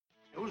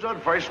Who's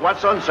on first?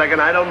 What's on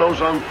second? I don't know's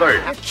on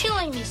third. You're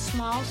killing me,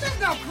 Smalls. There's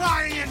no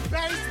crying in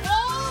baseball.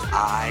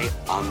 Eye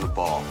on the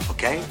ball,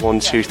 okay? 1,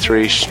 2,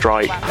 3,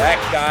 strike.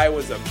 That guy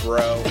was a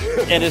bro.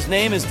 And his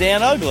name is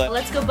Dan Ugly.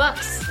 Let's go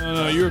Bucks.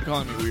 No, you were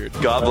calling me weird.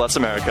 God bless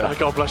America.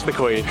 God bless the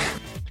Queen.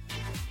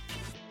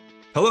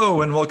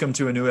 Hello and welcome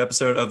to a new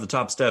episode of The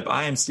Top Step.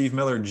 I am Steve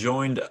Miller,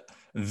 joined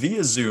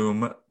via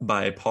Zoom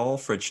by Paul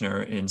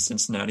Fritchner in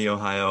Cincinnati,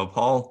 Ohio.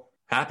 Paul,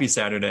 happy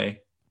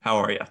Saturday. How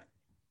are you?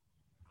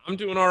 I'm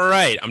doing all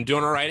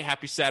right.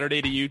 Happy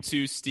Saturday to you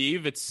too,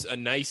 Steve. It's a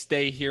nice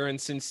day here in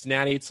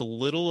Cincinnati. It's a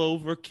little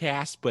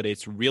overcast, but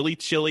it's really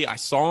chilly. I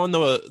saw on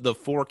the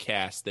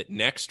forecast that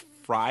next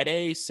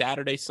Friday,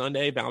 Saturday,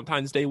 Sunday,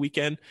 Valentine's Day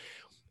weekend,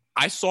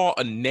 I saw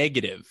a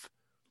negative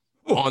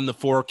on the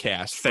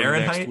forecast for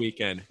Fahrenheit? next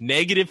weekend.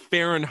 Negative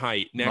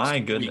Fahrenheit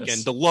next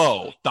weekend. The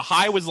low. The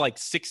high was like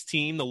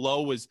 16. The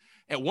low was,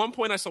 at one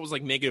point I saw it was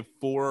like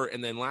 -4.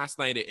 And then last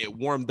night it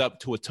warmed up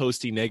to a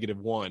toasty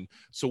 -1.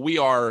 So we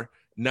are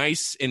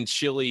nice and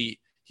chilly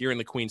here in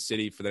the Queen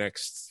City for the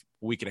next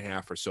week and a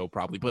half or so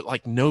probably. But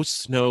like no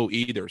snow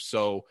either.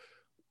 So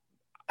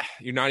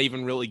you're not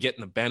even really getting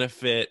the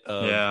benefit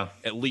of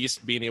at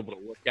least being able to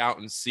look out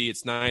and see.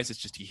 It's nice. It's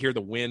just you hear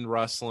the wind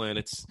rustling.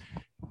 It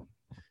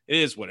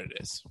is what it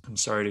is. I'm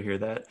sorry to hear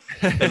that.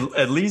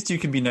 At least you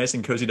can be nice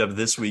and cozied up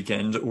this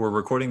weekend. We're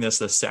recording this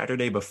the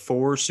Saturday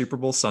before Super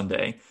Bowl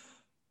Sunday.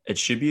 It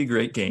should be a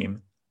great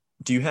game.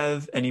 Do you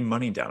have any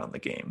money down on the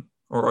game?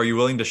 Or are you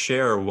willing to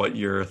share what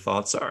your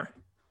thoughts are?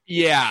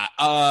 Yeah.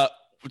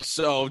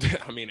 So,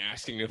 I mean,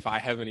 asking if I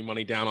have any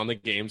money down on the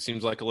game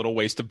seems like a little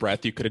waste of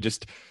breath. You could have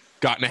just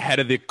gotten ahead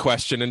of the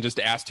question and just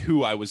asked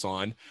who I was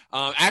on.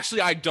 Actually,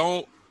 I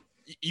don't.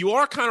 You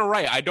are kind of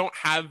right.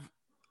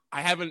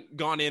 I haven't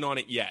gone in on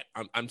it yet.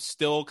 I'm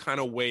still kind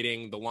of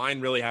waiting. The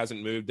line really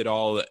hasn't moved at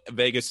all.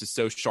 Vegas is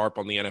so sharp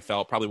on the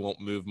NFL, it probably won't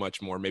move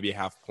much more, maybe a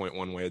half point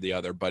one way or the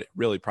other, but it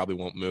really probably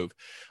won't move.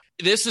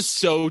 This is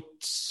so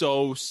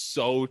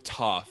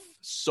tough.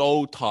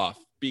 So tough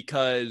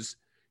because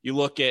you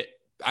look at,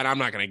 and I'm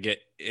not going to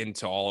get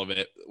into all of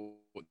it.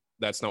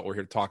 That's not what we're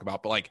here to talk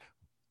about, but like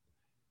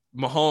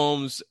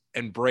Mahomes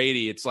and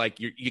Brady, it's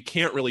like you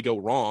can't really go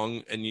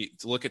wrong. And you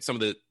look at some of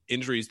the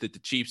injuries that the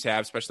Chiefs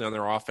have, especially on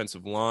their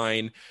offensive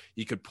line.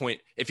 You could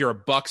point, if you're a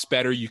Bucks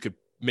better, you could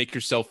make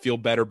yourself feel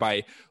better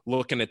by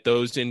looking at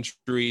those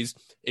injuries.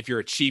 If you're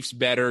a Chiefs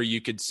better, you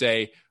could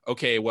say,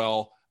 okay,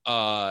 well,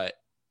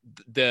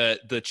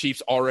 the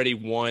Chiefs already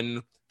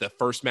won the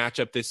first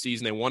matchup this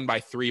season. They won by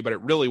 3, but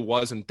it really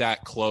wasn't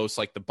that close.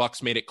 Like the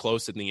Bucks made it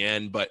close in the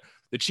end, but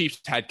the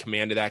Chiefs had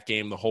command of that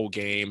game the whole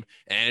game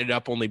and ended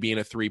up only being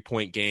a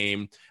 3-point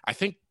game. I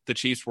think the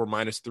Chiefs were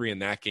 -3 in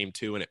that game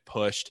too, and it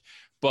pushed.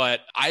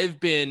 But I've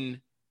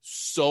been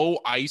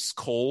so ice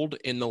cold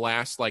in the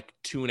last like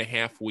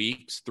 2.5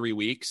 weeks, 3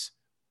 weeks,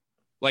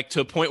 like to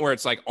a point where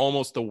it's like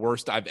almost the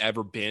worst I've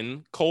ever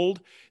been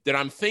cold, that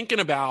I'm thinking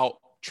about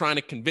trying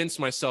to convince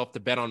myself to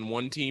bet on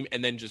one team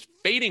and then just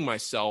fading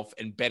myself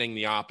and betting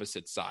the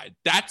opposite side.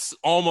 That's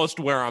almost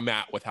where I'm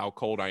at with how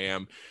cold I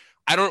am.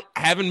 I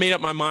haven't made up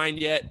my mind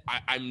yet.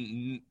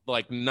 I'm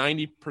like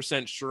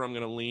 90% sure I'm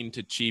going to lean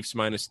to Chiefs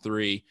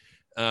 -3.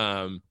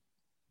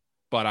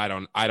 But I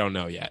don't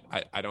know yet.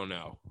 I don't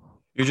know.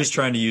 You're just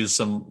trying to use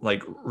some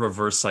like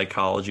reverse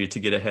psychology to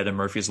get ahead of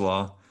Murphy's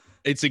Law.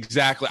 It's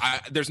exactly.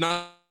 There's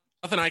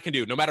nothing I can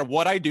do. No matter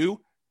what I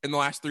do in the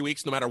last 3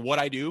 weeks, no matter what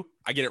I do,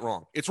 I get it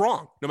wrong. It's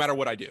wrong. No matter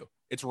what I do,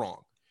 it's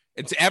wrong.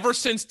 It's ever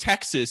since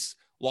Texas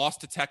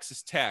lost to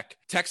Texas Tech.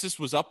 Texas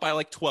was up by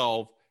like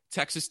 12.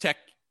 Texas Tech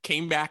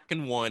came back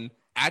and won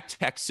at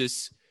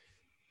Texas.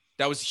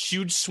 That was a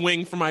huge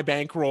swing for my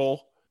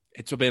bankroll.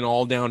 It's been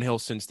all downhill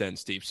since then,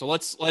 Steve. So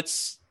let's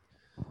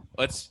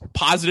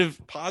positive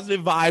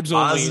vibes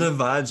only. Positive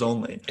vibes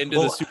only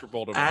into the Super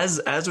Bowl tomorrow.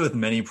 As with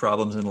many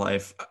problems in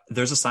life,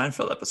 there's a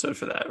Seinfeld episode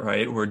for that,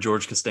 right? Where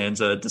George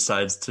Costanza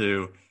decides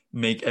to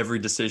make every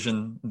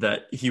decision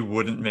that he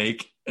wouldn't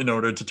make in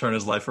order to turn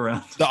his life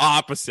around. The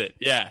opposite,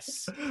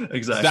 yes.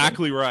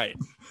 Exactly right.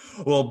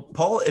 Well,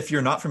 Paul, if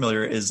you're not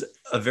familiar, is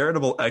a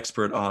veritable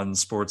expert on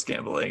sports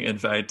gambling. In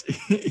fact,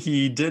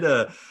 he did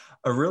a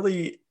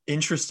really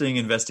interesting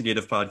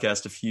investigative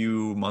podcast a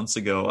few months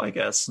ago, I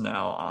guess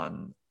now,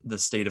 on the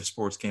state of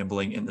sports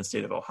gambling in the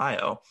state of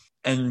Ohio.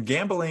 And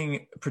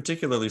gambling,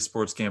 particularly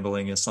sports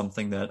gambling, is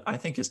something that I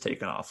think has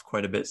taken off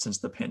quite a bit since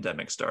the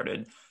pandemic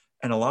started.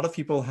 And a lot of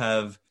people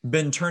have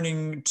been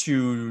turning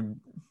to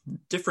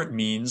different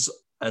means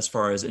as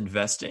far as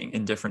investing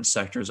in different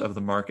sectors of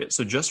the market.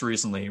 So just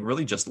recently,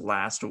 really just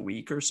last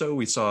week or so,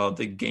 we saw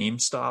the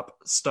GameStop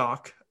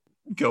stock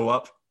go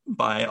up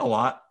by a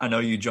lot. I know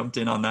you jumped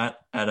in on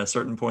that at a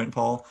certain point,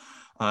 Paul,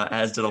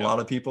 as did a lot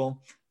of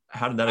people.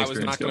 How did that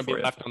experience go for you? I was not going to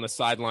be left on the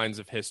sidelines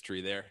of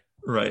history there.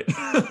 Right.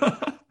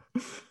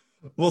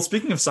 Well,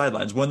 speaking of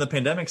sidelines, when the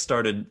pandemic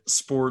started,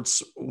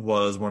 sports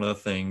was one of the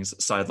things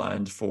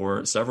sidelined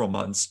for several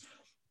months.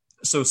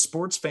 So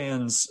sports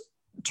fans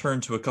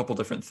turned to a couple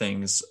different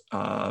things.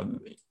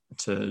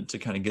 to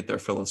kind of get their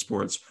fill of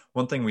sports.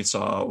 One thing we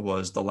saw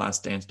was the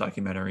Last Dance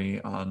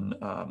documentary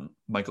on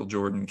Michael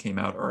Jordan came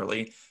out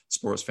early.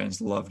 Sports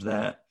fans loved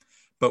that.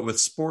 But with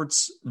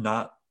sports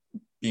not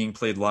being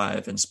played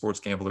live and sports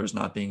gamblers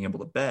not being able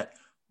to bet,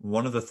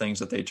 one of the things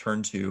that they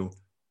turned to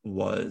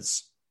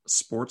was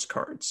sports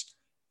cards.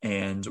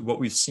 And what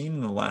we've seen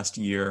in the last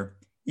year,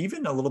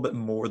 even a little bit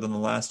more than the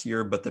last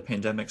year, but the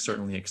pandemic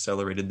certainly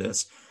accelerated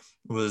this,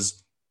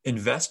 was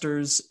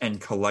investors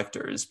and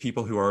collectors,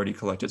 people who already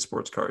collected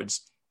sports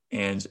cards,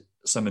 and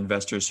some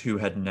investors who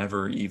had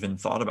never even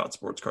thought about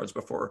sports cards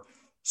before,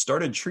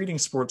 started treating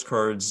sports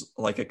cards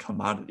like a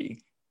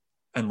commodity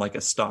and like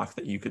a stock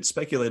that you could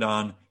speculate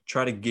on,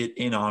 try to get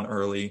in on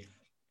early,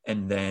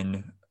 and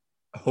then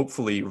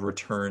hopefully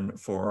return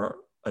for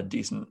a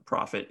decent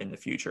profit in the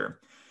future.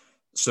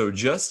 So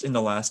just in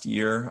the last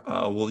year,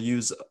 we'll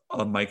use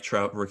a Mike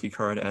Trout rookie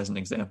card as an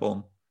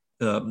example.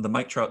 The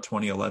Mike Trout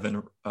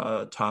 2011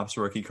 Topps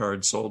rookie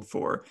card sold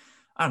for,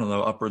 I don't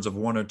know, upwards of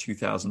 $1,000 or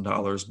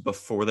 $2,000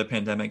 before the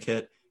pandemic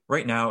hit.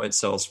 Right now, it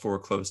sells for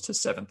close to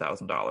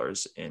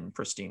 $7,000 in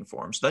pristine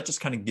form. So that just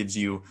kind of gives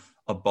you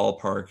a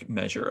ballpark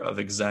measure of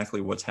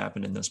exactly what's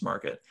happened in this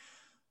market.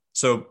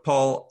 So,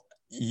 Paul,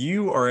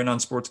 you are in on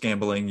sports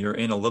gambling. You're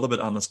in a little bit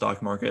on the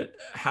stock market.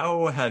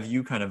 How have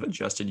you kind of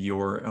adjusted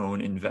your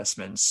own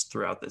investments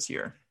throughout this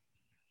year?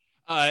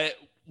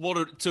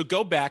 Well, to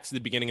go back to the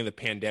beginning of the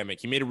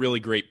pandemic, you made a really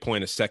great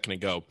point a second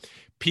ago.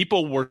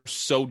 People were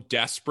so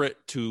desperate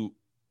to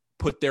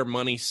put their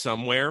money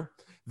somewhere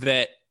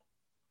that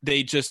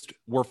they just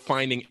were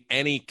finding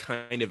any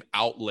kind of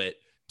outlet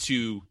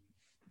to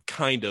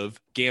kind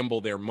of gamble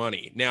their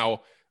money.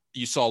 Now,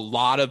 you saw a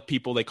lot of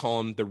people, they call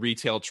them the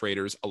retail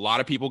traders. A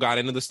lot of people got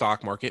into the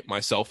stock market,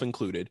 myself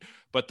included,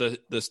 but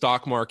the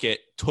stock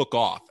market took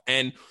off.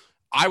 And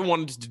I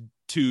wanted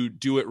to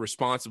do it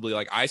responsibly.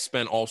 Like, I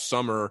spent all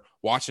summer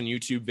watching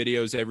YouTube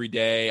videos every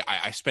day.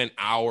 I spent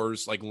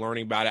hours like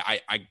learning about it.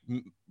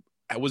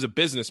 I was a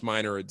business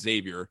minor at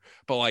Xavier,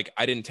 but like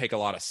I didn't take a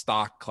lot of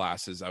stock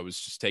classes. I was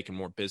just taking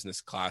more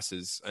business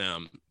classes.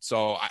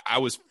 So I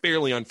was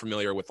fairly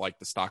unfamiliar with like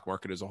the stock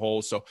market as a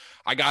whole. So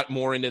I got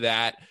more into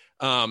that.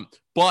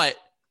 But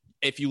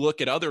if you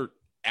look at other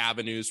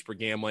avenues for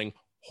gambling,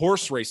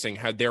 horse racing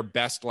had their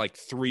best like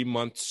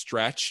 3-month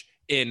stretch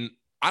in,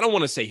 I don't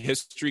want to say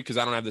history because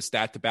I don't have the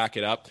stat to back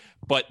it up,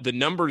 but the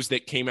numbers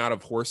that came out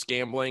of horse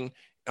gambling,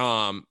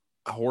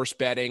 horse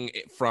betting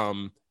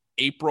from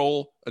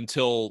April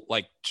until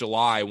like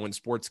July when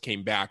sports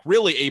came back,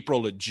 really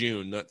April to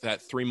June, that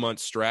 3-month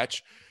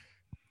stretch,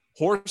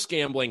 horse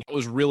gambling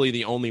was really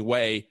the only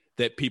way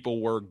that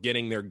people were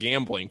getting their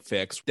gambling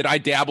fix. Did I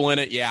dabble in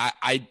it? Yeah,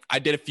 I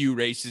did a few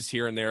races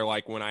here and there,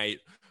 like when I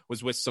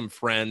was with some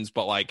friends,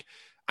 but like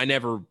I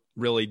never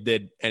really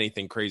did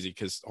anything crazy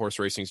because horse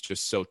racing is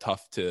just so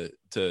tough to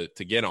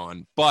get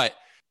on. But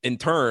in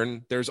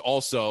turn, there's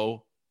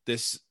also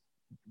this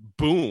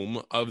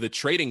boom of the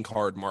trading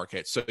card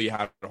market. So you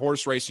had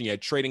horse racing, you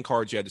had trading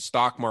cards, you had the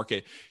stock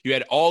market, you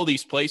had all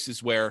these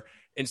places where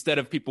instead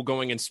of people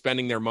going and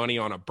spending their money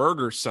on a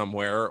burger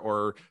somewhere,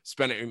 or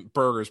spending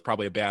burgers,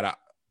 probably a bad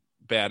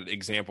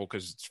example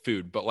because it's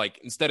food, but like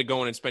instead of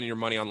going and spending your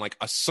money on like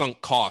a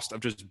sunk cost of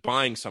just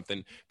buying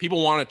something,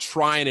 people want to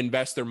try and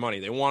invest their money.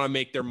 They want to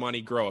make their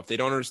money grow. If they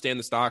don't understand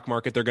the stock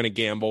market, they're going to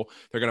gamble.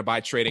 They're going to buy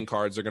trading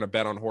cards. They're going to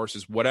bet on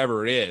horses,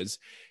 whatever it is.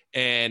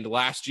 And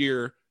last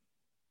year,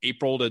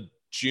 April to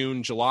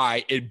June,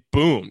 July, it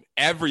boomed.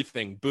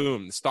 Everything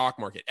boomed. The stock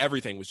market,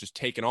 everything was just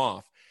taking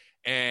off.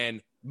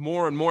 And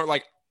more,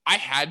 like I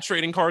had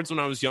trading cards when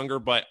I was younger,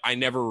 but I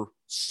never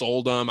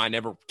sold them. I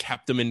never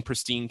kept them in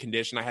pristine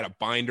condition. I had a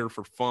binder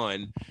for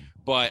fun,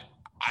 but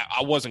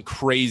I wasn't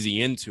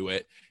crazy into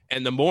it.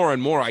 And the more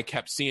and more I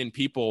kept seeing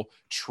people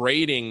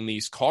trading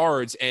these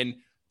cards. And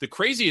the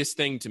craziest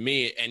thing to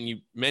me, and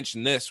you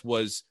mentioned this,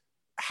 was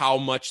how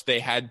much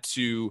they had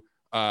to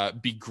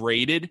be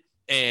graded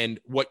and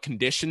what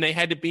condition they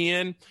had to be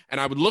in.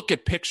 And I would look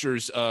at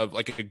pictures of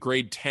like a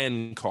grade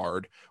 10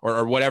 card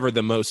or whatever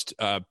the most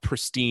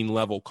pristine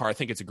level card. I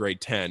think it's a grade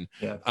 10.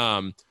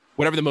 Yeah.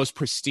 Whatever the most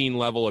pristine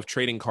level of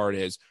trading card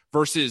is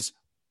versus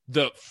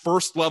the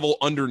first level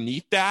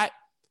underneath that.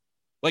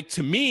 Like,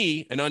 to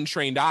me, an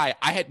untrained eye,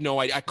 I had no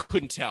idea. I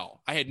couldn't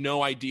tell. I had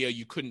no idea.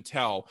 You couldn't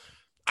tell.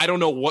 I don't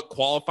know what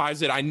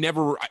qualifies it. I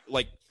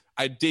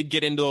did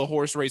get into the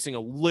horse racing a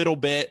little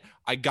bit.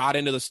 I got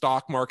into the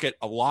stock market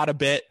a lot of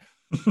bit.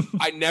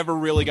 I never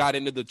really got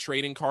into the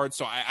trading cards,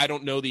 so I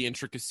don't know the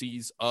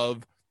intricacies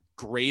of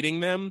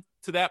grading them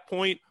to that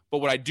point. But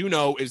what I do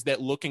know is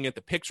that looking at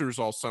the pictures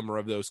all summer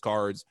of those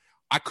cards,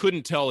 I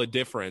couldn't tell a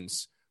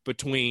difference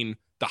between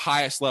the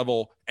highest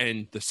level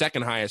and the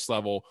second highest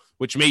level,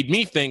 which made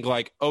me think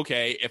like,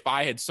 okay, if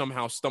I had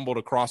somehow stumbled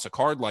across a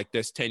card like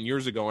this 10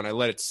 years ago and I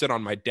let it sit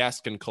on my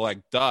desk and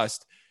collect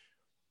dust,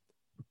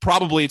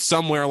 probably it's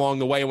somewhere along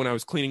the way when I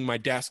was cleaning my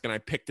desk and I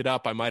picked it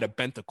up, I might have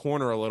bent the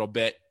corner a little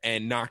bit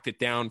and knocked it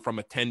down from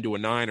a 10 to a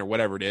 9 or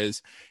whatever it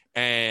is.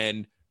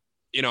 And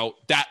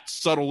that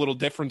subtle little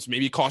difference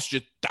maybe cost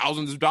you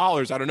thousands of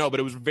dollars. I don't know, but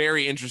it was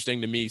very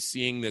interesting to me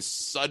seeing this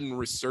sudden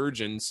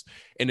resurgence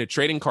in the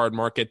trading card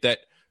market that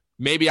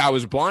maybe I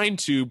was blind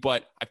to,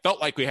 but I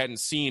felt like we hadn't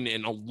seen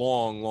in a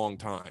long, long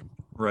time.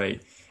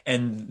 Right.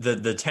 And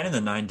the 10 and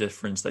the 9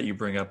 difference that you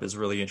bring up is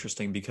really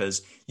interesting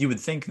because you would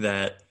think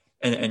that,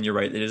 and you're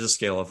right, it is a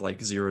scale of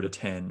like 0 to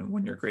 10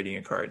 when you're grading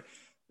a card,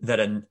 that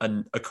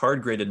a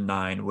card graded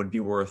 9 would be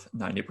worth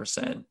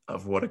 90%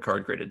 of what a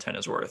card graded 10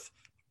 is worth.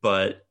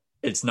 But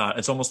it's not.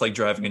 It's almost like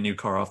driving a new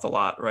car off the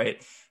lot,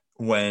 right?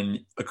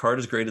 When a card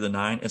is graded a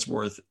 9, it's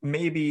worth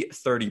maybe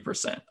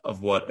 30%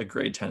 of what a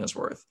grade 10 is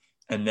worth.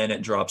 And then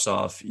it drops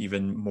off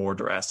even more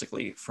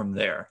drastically from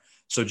there.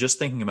 So just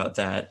thinking about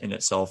that in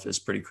itself is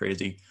pretty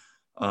crazy.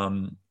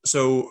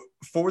 So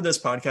for this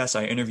podcast,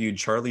 I interviewed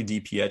Charlie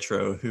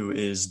DiPietro, who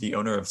is the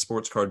owner of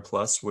Sports Card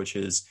Plus, which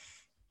is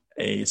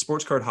a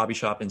sports card hobby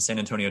shop in San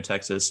Antonio,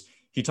 Texas.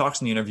 He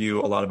talks in the interview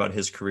a lot about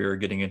his career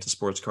getting into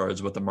sports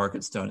cards, what the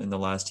market's done in the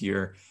last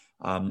year.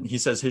 He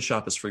says his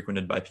shop is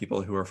frequented by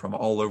people who are from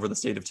all over the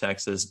state of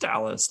Texas,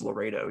 Dallas,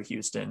 Laredo,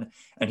 Houston,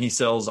 and he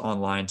sells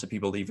online to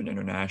people even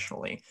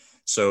internationally.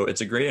 So it's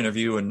a great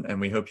interview,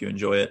 and we hope you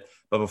enjoy it.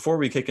 But before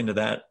we kick into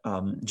that,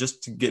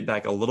 just to get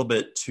back a little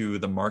bit to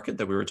the market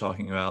that we were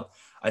talking about,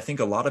 I think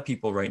a lot of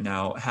people right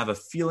now have a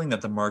feeling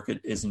that the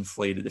market is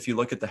inflated. If you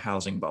look at the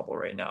housing bubble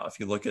right now, if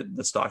you look at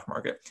the stock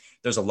market,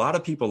 there's a lot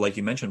of people, like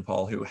you mentioned,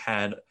 Paul, who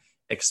had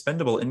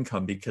expendable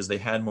income because they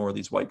had more of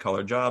these white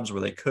collar jobs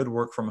where they could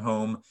work from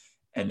home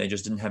and they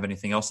just didn't have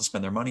anything else to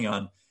spend their money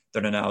on.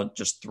 They're now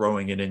just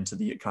throwing it into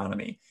the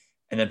economy.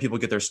 And then people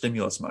get their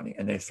stimulus money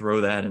and they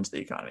throw that into the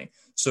economy.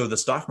 So the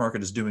stock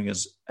market is doing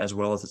as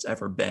well as it's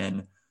ever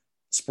been.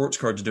 Sports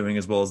cards are doing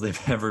as well as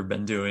they've ever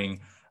been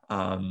doing.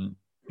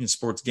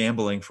 Sports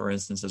gambling, for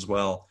instance, as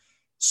well.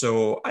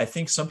 So I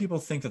think some people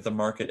think that the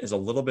market is a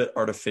little bit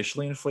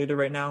artificially inflated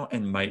right now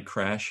and might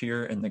crash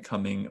here in the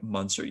coming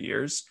months or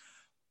years.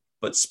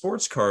 But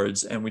sports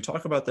cards, and we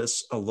talk about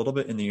this a little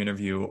bit in the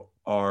interview,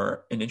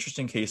 are an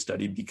interesting case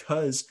study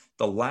because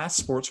the last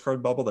sports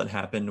card bubble that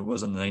happened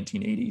was in the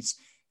 1980s.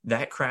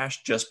 That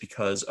crashed just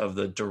because of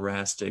the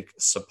drastic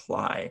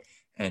supply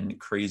and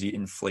crazy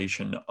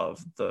inflation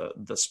of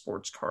the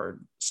sports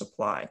card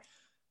supply.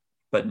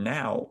 But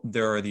now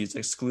there are these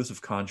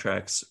exclusive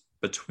contracts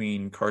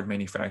between card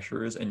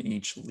manufacturers and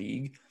each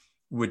league,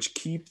 which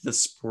keep the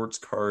sports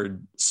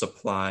card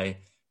supply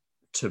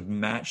to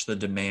match the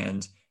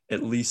demand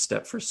at least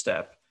step for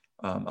step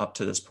up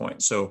to this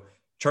point. So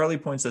Charlie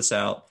points this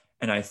out,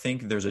 and I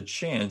think there's a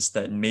chance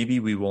that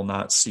maybe we will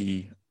not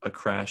see a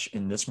crash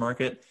in this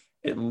market,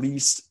 at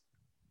least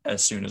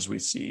as soon as we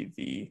see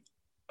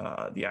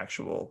the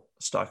actual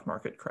stock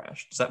market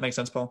crash. Does that make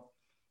sense, Paul?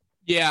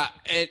 Yeah,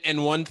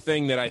 and one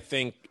thing that I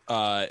think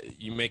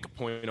you make a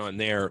point on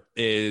there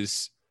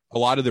is a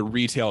lot of the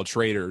retail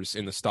traders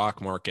in the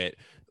stock market,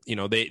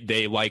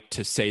 they like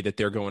to say that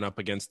they're going up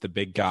against the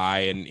big guy.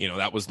 And,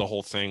 that was the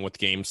whole thing with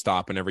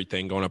GameStop and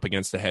everything, going up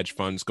against the hedge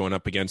funds, going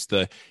up against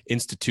the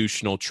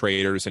institutional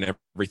traders and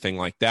everything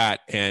like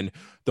that. And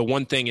the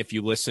one thing, if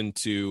you listen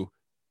to,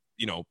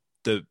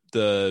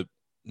 the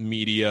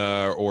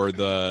media or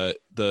the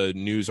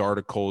news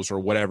articles or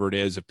whatever it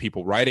is of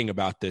people writing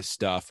about this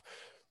stuff,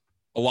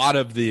 a lot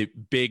of the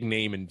big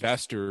name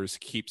investors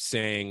keep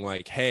saying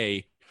like,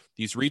 hey,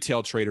 these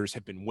retail traders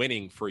have been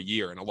winning for a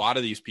year. And a lot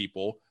of these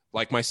people,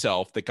 like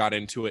myself, that got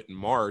into it in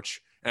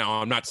March.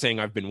 Now, I'm not saying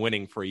I've been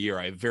winning for a year.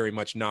 I've very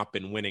much not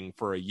been winning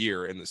for a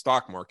year in the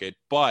stock market.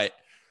 But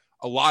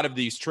a lot of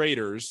these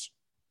traders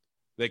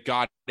that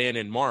got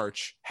in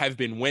March have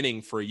been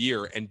winning for a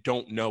year and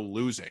don't know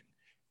losing.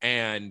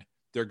 And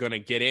they're going to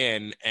get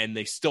in and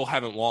they still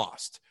haven't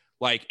lost.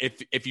 Like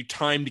if you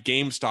timed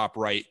GameStop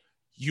right,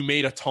 you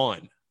made a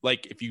ton.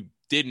 Like if you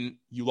didn't,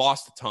 you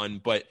lost a ton.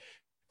 But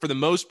for the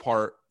most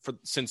part,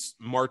 since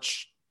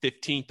March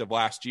 15th of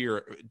last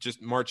year,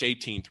 just March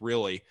 18th,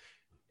 really,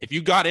 if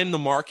you got in the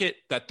market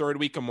that third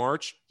week of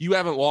March, you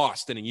haven't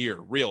lost in a year,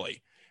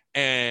 really.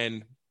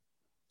 And,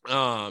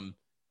 the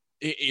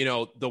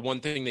one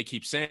thing they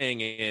keep saying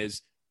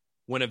is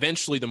when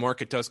eventually the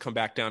market does come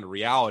back down to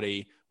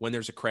reality, when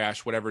there's a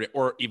crash, whatever,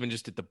 or even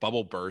just at the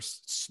bubble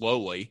burst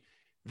slowly,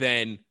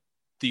 then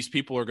these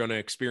people are going to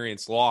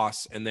experience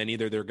loss, and then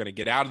either they're going to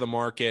get out of the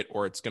market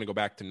or it's going to go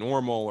back to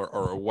normal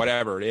or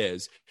whatever it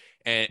is.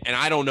 And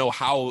I don't know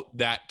how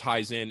that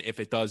ties in, if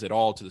it does at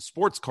all, to the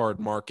sports card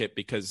market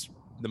because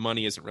the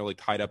money isn't really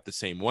tied up the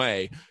same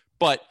way.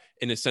 But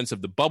in the sense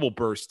of the bubble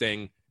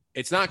bursting,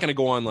 it's not going to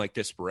go on like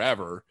this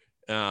forever.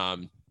 I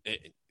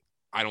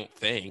don't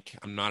think.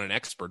 I'm not an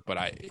expert, but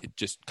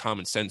just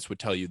common sense would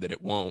tell you that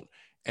it won't.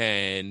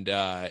 And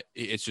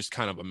it's just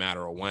kind of a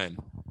matter of when.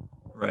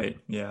 Right.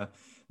 Yeah.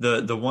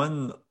 The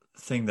one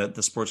thing that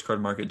the sports card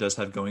market does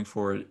have going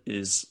for it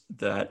is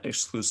that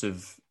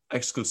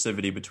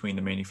exclusivity between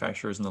the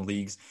manufacturers and the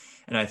leagues.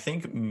 And I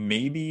think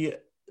maybe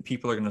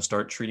people are going to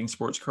start treating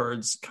sports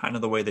cards kind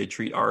of the way they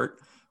treat art,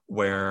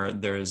 where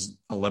there's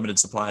a limited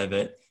supply of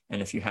it.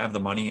 And if you have the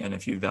money and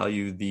if you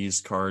value these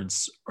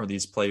cards or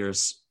these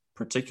players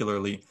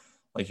particularly,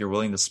 Like you're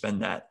willing to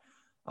spend that.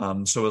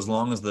 So as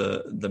long as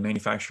the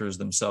manufacturers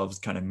themselves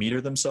kind of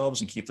meter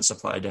themselves and keep the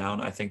supply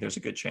down, I think there's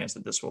a good chance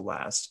that this will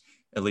last,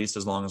 at least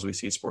as long as we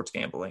see sports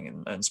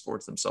gambling and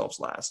sports themselves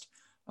last.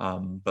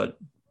 But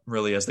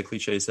really, as the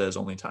cliche says,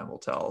 only time will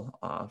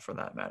tell for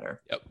that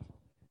matter. Yep,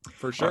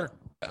 for sure.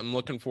 I'm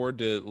looking forward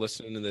to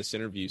listening to this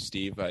interview,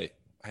 Steve. I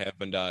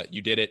haven't,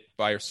 you did it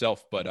by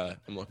yourself, but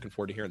I'm looking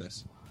forward to hearing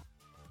this.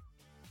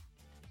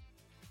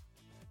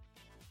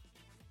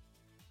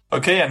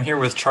 Okay, I'm here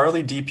with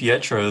Charlie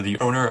DiPietro, the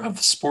owner of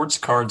Sports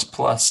Cards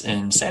Plus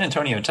in San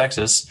Antonio,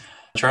 Texas.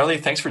 Charlie,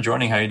 thanks for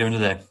joining. How are you doing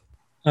today?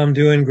 I'm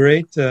doing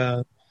great.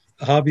 The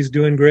hobby's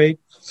doing great.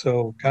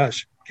 So,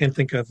 gosh, can't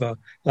think of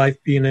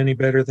life being any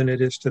better than it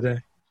is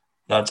today.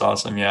 That's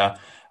awesome. Yeah,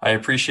 I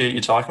appreciate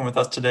you talking with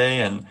us today.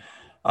 And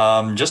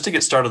just to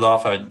get started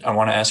off, I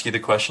want to ask you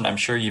the question I'm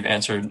sure you've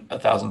answered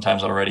 1,000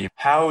 times already.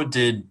 How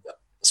did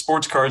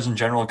sports cards in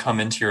general come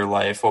into your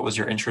life? What was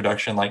your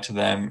introduction like to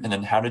them? And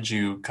then how did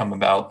you come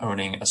about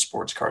owning a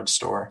sports card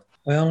store?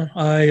 Well,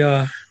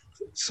 I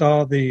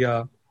saw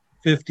the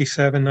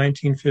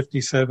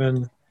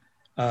 1957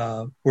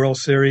 World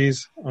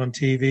Series on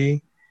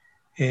TV,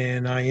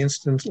 and I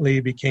instantly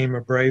became a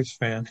Braves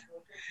fan.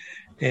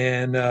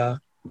 And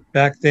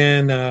back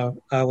then,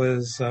 I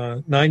was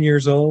 9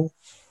 years old,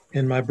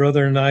 and my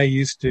brother and I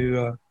used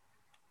to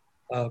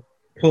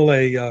pull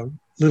a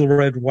little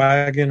red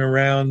wagon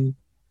around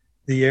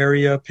the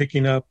area,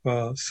 picking up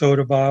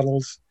soda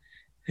bottles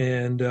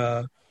and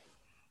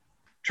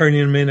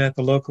turning them in at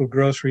the local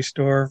grocery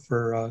store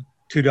for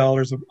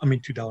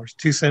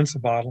 $2 cents a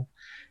bottle,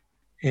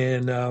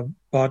 and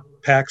bought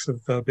packs of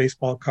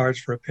baseball cards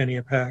for a penny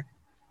a pack.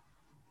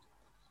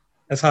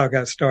 That's how I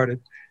got started.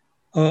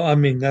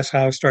 That's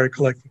how I started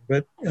collecting.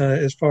 But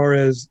as far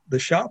as the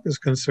shop is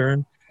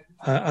concerned,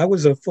 I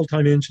was a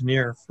full-time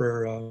engineer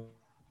for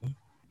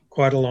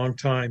quite a long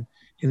time.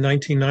 In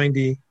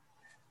 1990,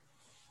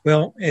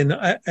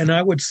 and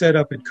I would set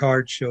up at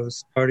card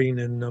shows starting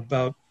in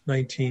about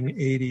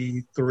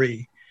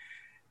 1983.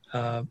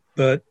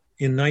 But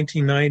in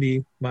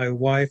 1990, my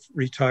wife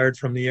retired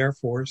from the Air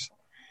Force,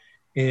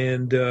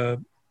 and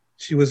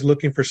she was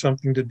looking for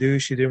something to do.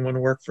 She didn't want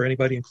to work for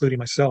anybody, including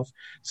myself.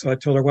 So I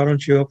told her, why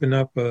don't you open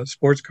up a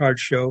sports card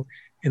show,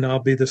 and I'll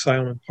be the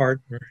silent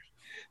partner.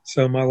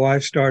 So my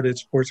wife started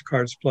Sports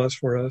Cards Plus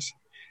for us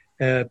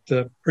at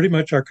pretty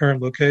much our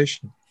current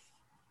location.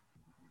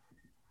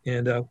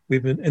 And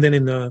then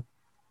in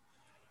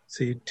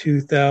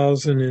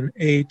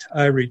 2008,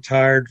 I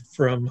retired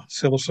from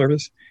civil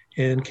service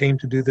and came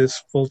to do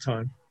this full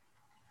time.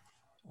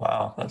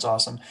 Wow, that's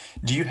awesome.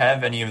 Do you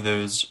have any of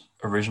those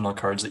original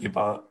cards that you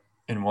bought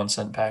in 1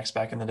 cent packs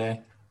back in the day?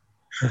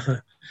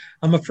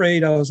 I'm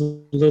afraid I was a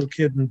little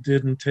kid and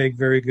didn't take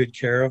very good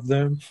care of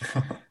them.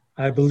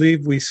 I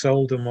believe we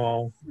sold them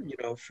all,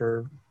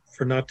 for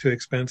not too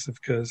expensive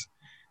because,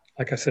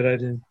 like I said, I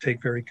didn't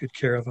take very good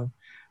care of them.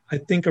 I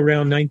think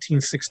around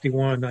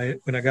 1961,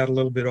 when I got a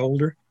little bit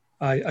older,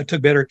 I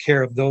took better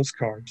care of those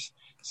cards.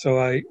 So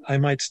I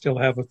might still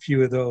have a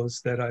few of those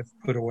that I've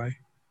put away.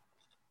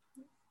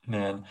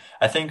 Man,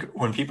 I think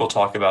when people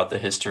talk about the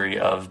history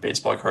of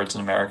baseball cards in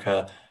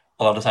America,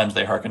 a lot of times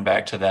they harken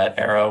back to that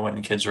era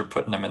when kids were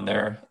putting them in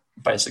their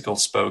bicycle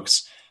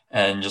spokes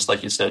and, just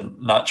like you said,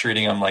 not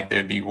treating them like they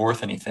would be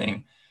worth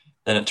anything.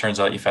 Then it turns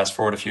out you fast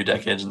forward a few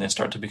decades and they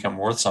start to become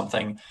worth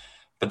something.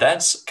 But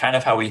that's kind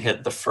of how we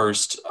hit the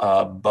first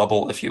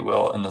bubble, if you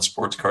will, in the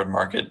sports card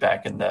market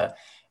back in the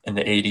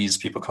 80s.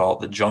 People call it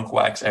the junk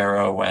wax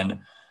era,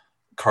 when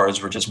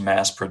cards were just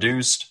mass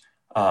produced.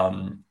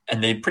 And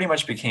they pretty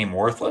much became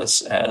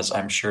worthless, as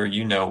I'm sure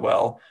you know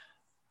well,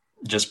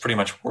 just pretty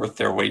much worth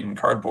their weight in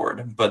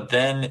cardboard. But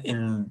then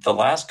in the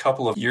last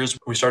couple of years,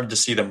 we started to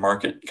see the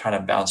market kind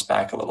of bounce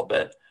back a little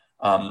bit.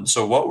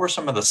 So what were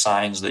some of the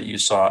signs that you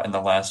saw in the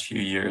last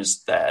few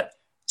years that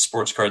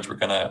sports cards were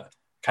going to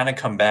kind of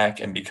come back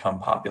and become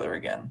popular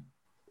again?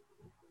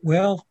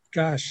 Well,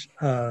 gosh,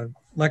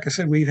 like I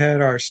said, we've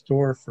had our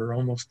store for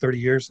almost 30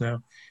 years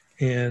now.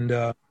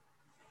 And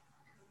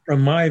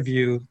from my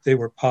view, they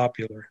were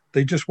popular.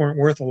 They just weren't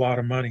worth a lot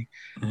of money.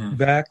 Mm-hmm.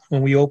 Back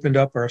when we opened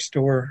up our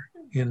store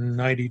in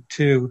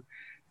 92,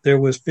 there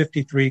was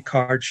 53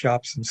 card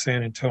shops in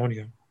San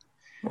Antonio.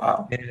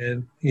 Wow.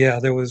 And yeah,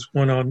 there was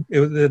one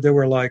there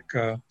were like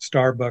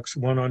Starbucks,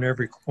 one on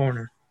every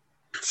corner.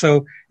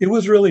 So it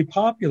was really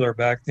popular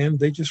back then.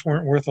 They just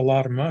weren't worth a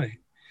lot of money.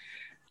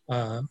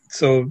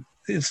 So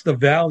it's the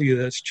value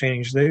that's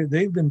changed.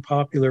 They've been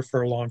popular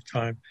for a long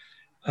time.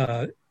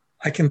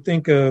 I can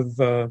think of,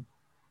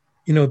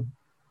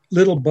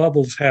 little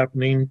bubbles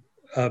happening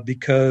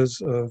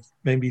because of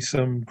maybe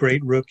some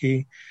great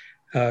rookie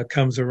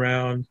comes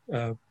around.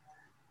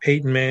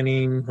 Peyton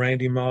Manning,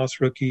 Randy Moss,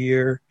 rookie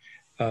year.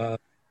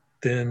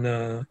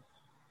 Then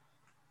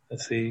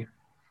let's see,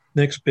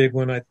 next big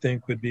one I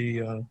think would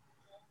be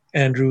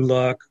Andrew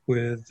Luck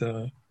with,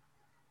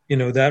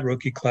 that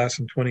rookie class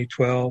in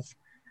 2012.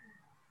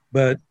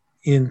 But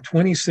in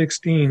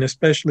 2016,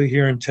 especially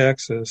here in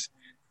Texas,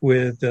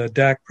 with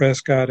Dak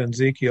Prescott and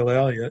Ezekiel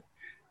Elliott,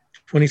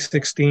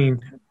 2016,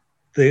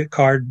 the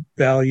card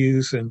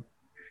values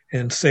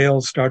and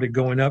sales started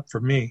going up for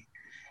me.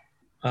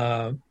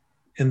 And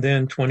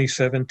then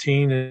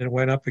 2017, it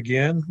went up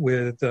again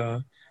with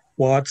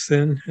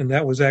Watson, and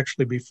that was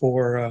actually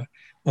before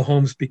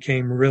Mahomes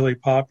became really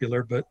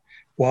popular, but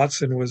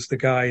Watson was the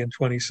guy in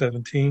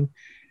 2017.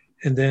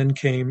 And then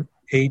came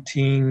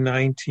 18,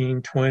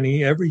 19,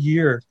 20. Every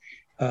year,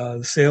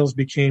 the sales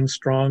became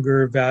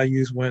stronger,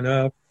 values went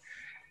up.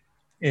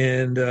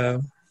 And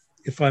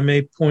if I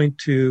may point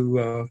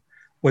to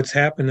what's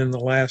happened in the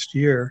last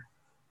year,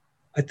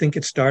 I think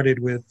it started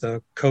with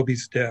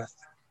Kobe's death.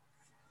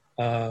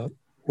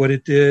 What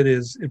it did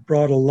is it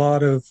brought a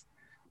lot of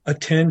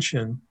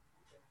attention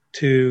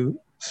to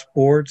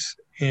sports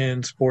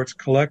and sports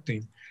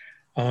collecting.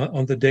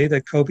 On the day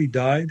that Kobe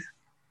died,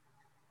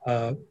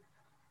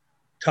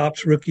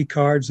 Topps rookie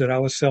cards that I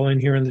was selling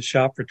here in the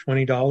shop for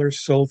 $20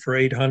 sold for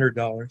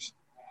 $800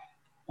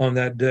 on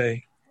that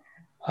day.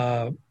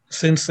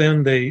 Since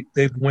then,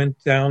 they've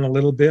went down a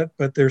little bit,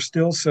 but they're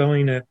still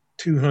selling at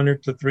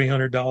 $200 to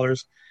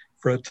 $300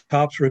 for a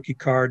Topps rookie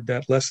card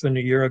that less than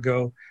a year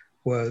ago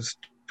was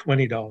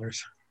 $20.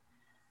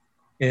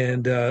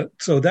 And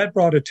so that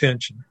brought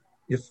attention.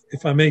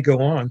 If I may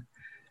go on,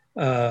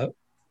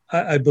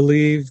 I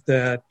believe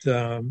that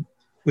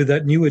with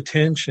that new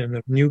attention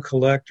of new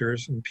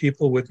collectors and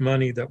people with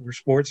money that were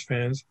sports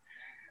fans,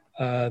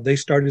 they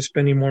started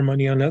spending more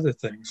money on other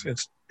things.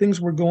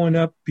 Things were going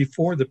up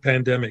before the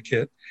pandemic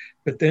hit,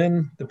 but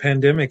then the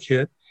pandemic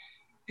hit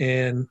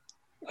and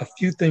a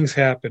few things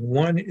happened.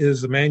 One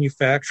is the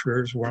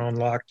manufacturers were on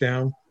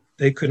lockdown.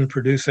 They couldn't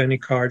produce any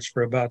cards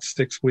for about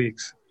 6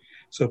 weeks.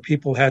 So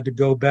people had to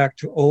go back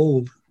to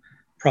old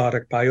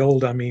product. By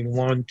old, I mean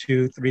 1,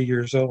 2, 3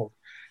 years old.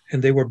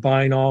 And they were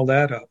buying all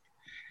that up.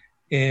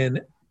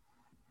 And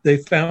they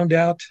found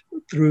out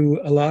through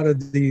a lot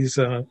of these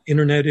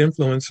internet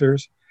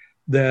influencers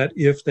that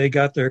if they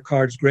got their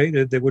cards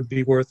graded, they would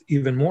be worth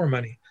even more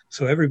money.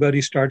 So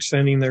everybody starts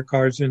sending their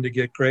cards in to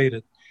get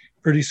graded.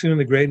 Pretty soon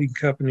the grading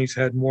companies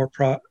had more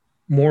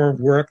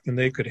work than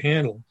they could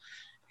handle.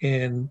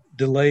 And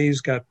delays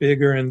got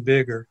bigger and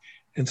bigger.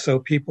 And so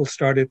people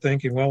started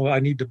thinking, well, I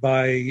need to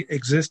buy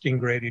existing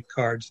graded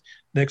cards.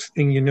 Next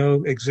thing you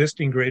know,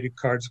 existing graded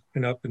cards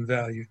went up in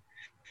value.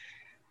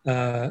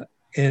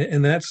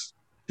 And that's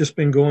just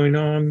been going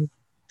on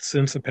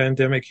since the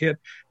pandemic hit.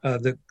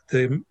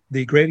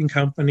 The grading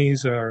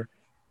companies are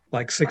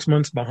like 6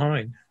 months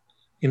behind.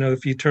 You know,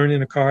 if you turn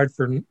in a card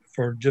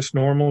for just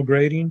normal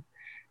grading,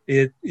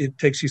 it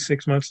takes you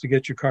 6 months to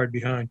get your card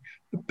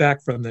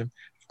back from them.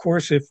 Of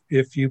course,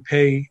 if you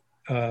pay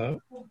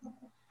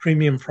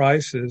premium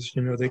prices,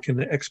 you know, they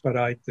can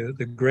expedite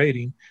the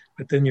grading,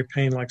 but then you're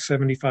paying like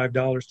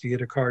 $75 to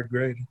get a card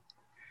graded.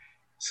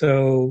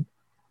 So,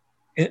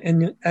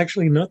 and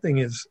actually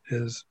nothing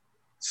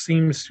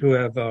seems to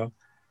have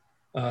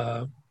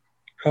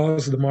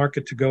caused the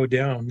market to go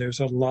down. There's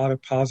a lot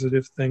of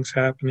positive things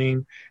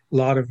happening, a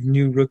lot of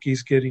new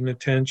rookies getting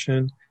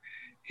attention,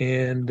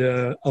 and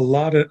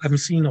I'm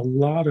seeing a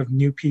lot of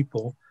new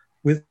people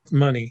with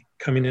money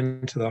coming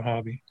into the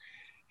hobby.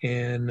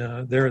 And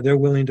they're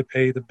willing to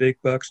pay the big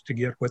bucks to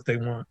get what they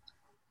want.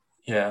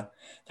 Yeah,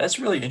 that's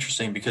really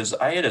interesting because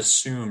I had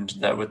assumed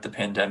that with the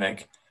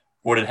pandemic,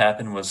 what had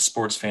happened was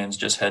sports fans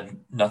just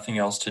had nothing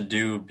else to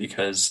do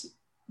because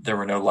there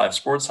were no live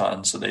sports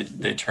on. So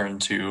they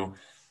turned to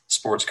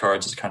sports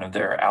cards as kind of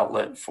their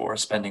outlet for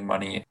spending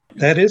money.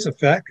 That is a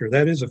factor.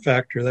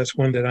 That's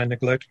one that I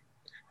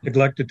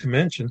neglected to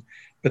mention,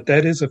 but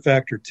that is a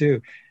factor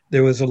too.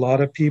 There was a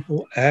lot of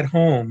people at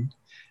home,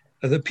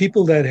 the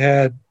people that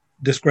had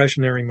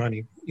discretionary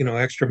money, you know,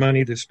 extra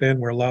money to spend,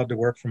 were allowed to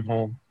work from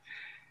home.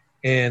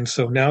 And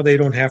so now they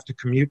don't have to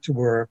commute to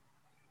work.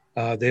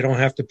 They don't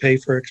have to pay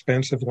for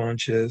expensive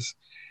lunches,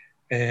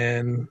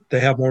 and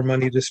they have more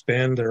money to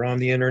spend. They're on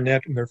the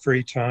internet in their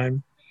free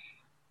time.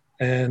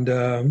 And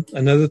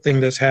another thing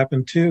that's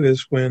happened too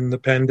is when the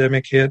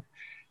pandemic hit,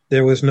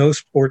 there was no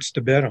sports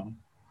to bet on.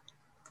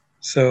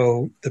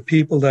 So the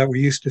people that were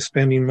used to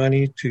spending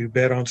money to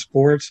bet on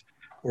sports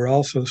were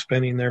also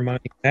spending their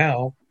money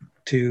now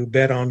to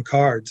bet on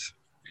cards.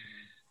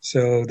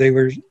 So they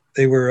were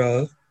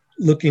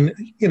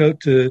looking, you know,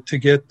 to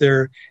get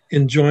their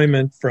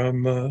enjoyment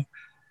from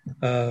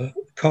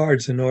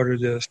cards in order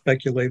to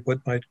speculate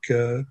what might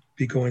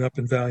be going up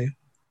in value.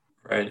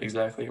 Right,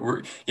 exactly.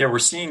 We're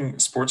seeing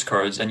sports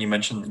cards, and you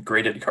mentioned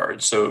graded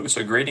cards. So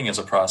grading is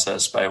a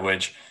process by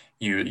which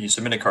you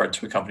submit a card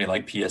to a company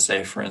like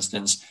PSA, for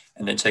instance,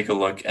 and they take a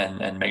look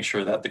and make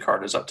sure that the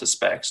card is up to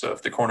spec. So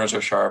if the corners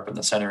are sharp and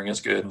the centering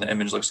is good and the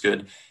image looks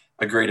good,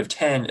 a grade of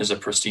 10 is a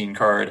pristine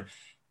card,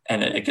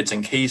 and it gets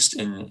encased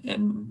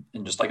in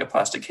just like a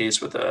plastic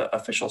case with an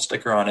official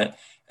sticker on it.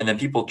 And then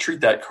people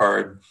treat that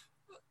card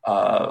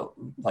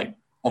like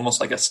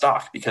almost like a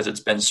stock because it's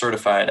been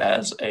certified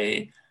as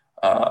a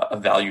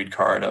valued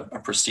card, a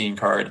pristine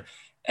card,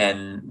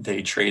 and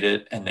they trade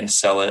it and they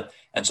sell it.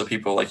 And so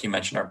people, like you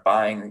mentioned, are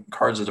buying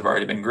cards that have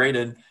already been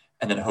graded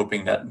and then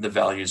hoping that the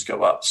values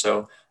go up.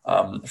 So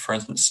for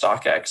instance,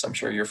 StockX, I'm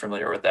sure you're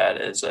familiar with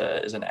that, is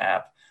an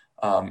app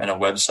and a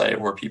website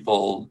where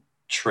people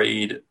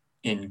trade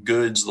in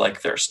goods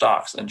like their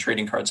stocks, and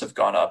trading cards have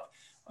gone up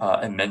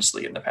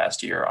immensely in the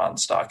past year on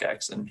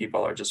StockX, and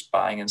people are just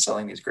buying and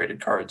selling these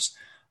graded cards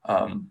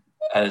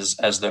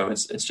as though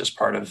it's just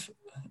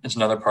it's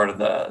another part of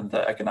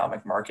the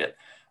economic market,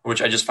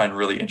 which I just find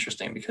really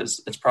interesting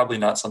because it's probably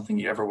not something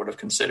you ever would have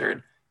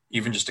considered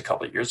even just a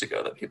couple of years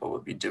ago that people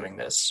would be doing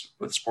this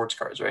with sports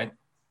cards, right?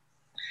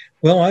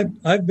 Well,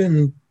 I've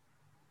been,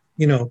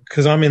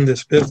 because I'm in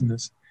this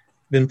business,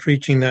 been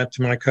preaching that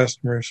to my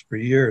customers for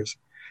years,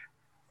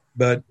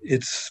 but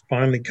it's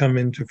finally come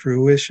into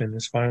fruition.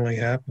 It's finally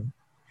happened.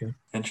 Yeah.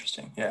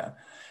 Interesting. Yeah.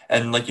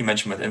 And like you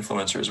mentioned with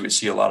influencers, we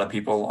see a lot of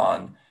people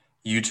on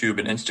YouTube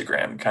and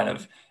Instagram kind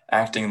of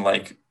acting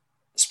like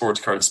sports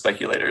card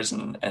speculators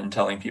and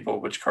telling people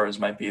which cards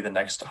might be the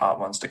next hot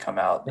ones to come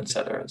out, et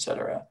cetera, et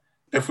cetera.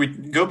 If we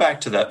go back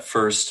to that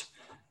first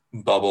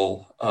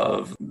bubble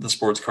of the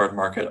sports card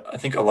market, I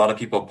think a lot of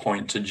people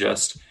point to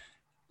just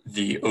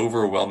the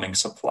overwhelming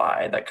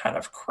supply that kind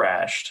of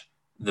crashed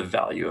the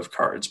value of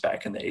cards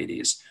back in the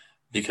 80s,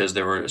 because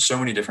there were so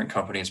many different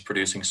companies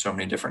producing so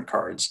many different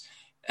cards,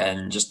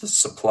 and just the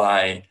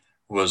supply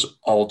was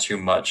all too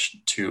much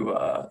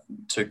to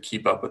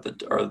keep up with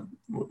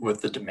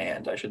the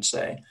demand, I should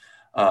say.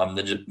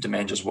 The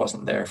demand just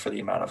wasn't there for the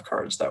amount of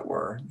cards that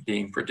were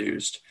being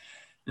produced.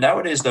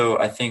 Nowadays, though,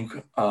 I think,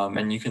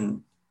 and you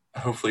can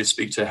hopefully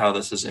speak to how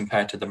this has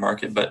impacted the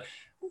market, but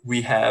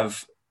we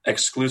have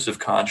exclusive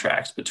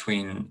contracts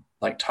between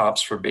like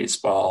Topps for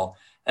baseball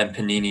and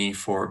Panini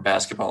for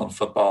basketball and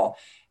football.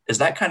 Is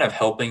that kind of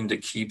helping to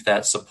keep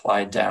that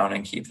supply down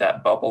and keep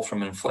that bubble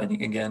from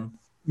inflating again?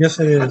 Yes,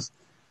 it is.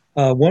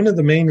 One of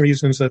the main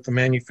reasons that the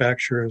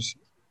manufacturers,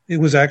 it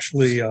was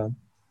actually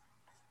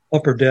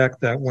Upper Deck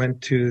that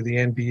went to the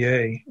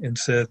NBA and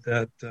said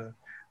that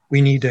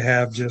we need to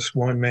have just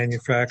one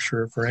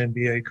manufacturer for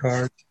NBA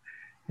cards,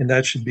 and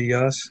that should be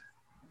us.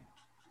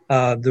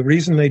 The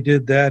reason they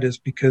did that is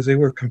because they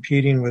were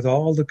competing with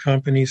all the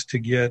companies to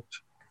get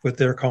what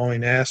they're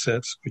calling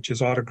assets, which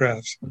is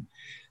autographs.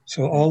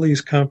 So all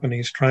these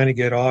companies trying to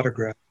get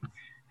autographs.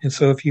 And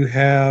so if you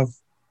have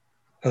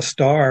a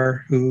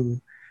star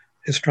who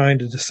is trying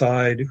to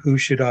decide who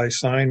should I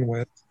sign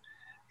with,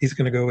 he's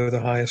going to go with the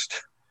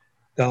highest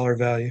dollar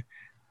value.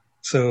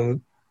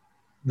 So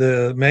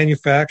the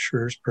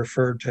manufacturers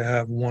preferred to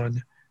have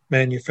one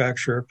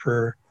manufacturer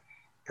per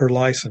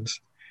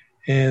license.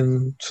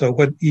 And so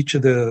what each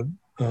of the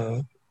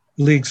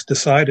leagues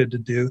decided to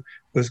do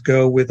was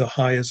go with the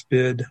highest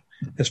bid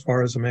as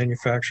far as the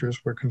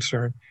manufacturers were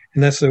concerned.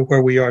 And that's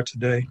where we are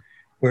today,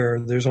 where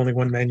there's only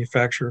one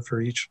manufacturer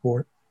for each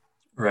sport.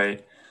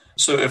 Right.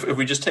 So if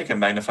we just take a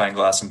magnifying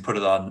glass and put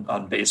it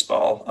on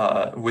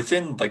baseball,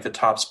 within like the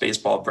Topps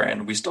baseball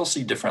brand, we still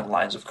see different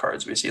lines of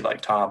cards. We see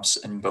like Topps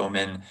and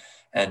Bowman,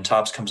 and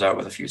Topps comes out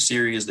with a few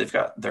series. They've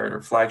got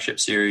their flagship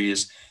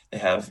series. They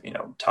have,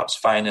 Topps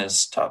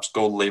Finest, Topps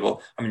Gold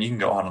Label. I mean, you can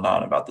go on and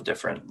on about the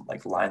different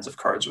like lines of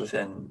cards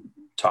within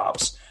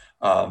Topps,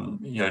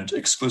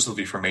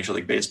 exclusively for Major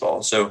League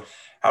Baseball. So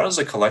how does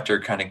a collector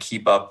kind of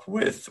keep up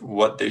with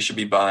what they should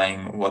be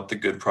buying, what the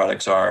good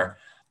products are,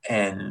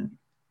 and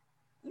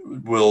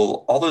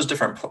will all those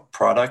different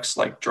products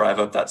like drive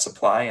up that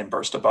supply and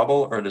burst a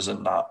bubble, or does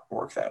it not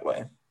work that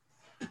way?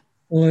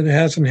 Well, it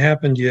hasn't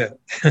happened yet.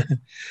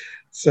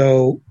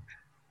 So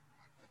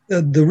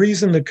the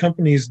reason the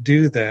companies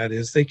do that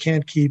is they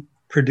can't keep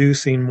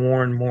producing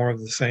more and more of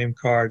the same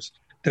cards.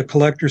 The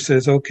collector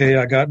says, okay,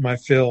 I got my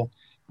fill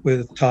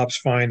with Topps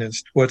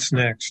Finest. What's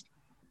next?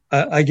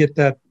 I get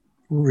that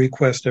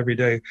request every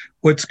day.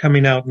 What's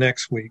coming out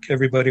next week?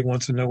 Everybody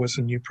wants to know what's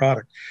a new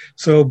product.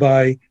 So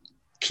by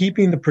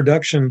keeping the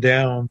production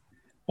down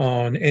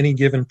on any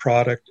given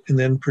product and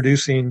then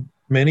producing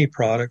many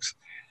products,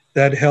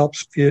 that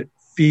helps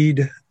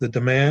feed the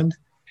demand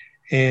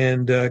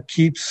and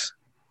keeps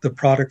the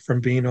product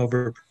from being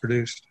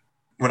overproduced.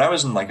 When I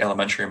was in like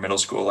elementary and middle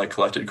school, I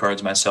collected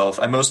cards myself.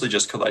 I mostly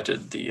just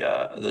collected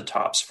the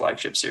Topps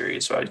flagship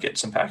series. So I'd get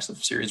some packs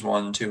of series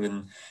 1, 2,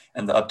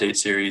 and the update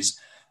series.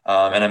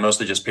 And I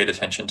mostly just paid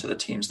attention to the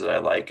teams that I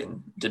like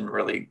and didn't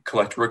really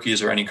collect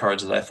rookies or any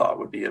cards that I thought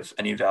would be of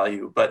any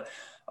value. But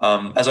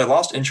as I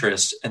lost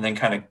interest and then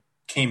kind of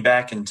came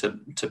back into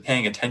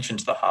paying attention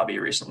to the hobby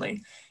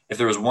recently, if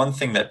there was one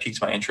thing that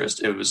piqued my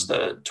interest, it was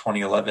the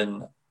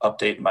 2011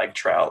 update Mike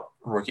Trout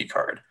rookie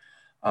card.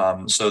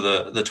 So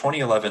the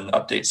 2011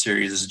 update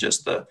series is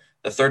just the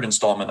third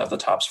installment of the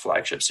Topps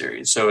flagship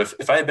series. So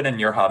if I had been in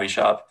your hobby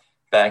shop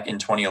back in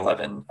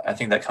 2011, I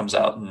think that comes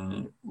out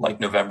in like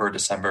November,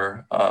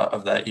 December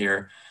of that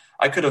year,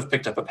 I could have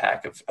picked up a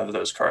pack of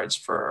those cards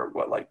for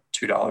like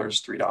 $2,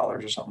 $3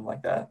 or something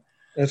like that.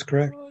 That's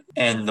correct.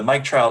 And the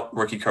Mike Trout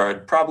rookie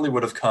card probably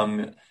would have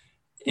come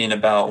in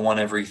about one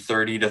every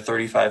 30 to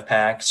 35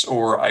 packs,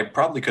 or I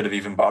probably could have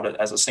even bought it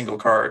as a single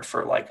card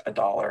for like $1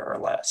 or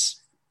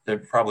less.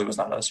 It probably was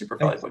not a super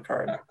valuable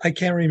card. I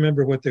can't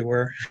remember what they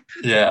were.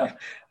 Yeah.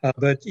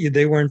 But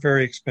they weren't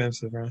very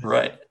expensive, right?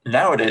 Right.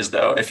 Nowadays,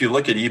 though, if you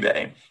look at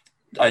eBay,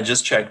 I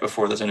just checked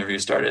before this interview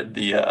started,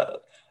 the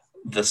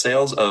the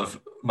sales of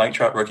Mike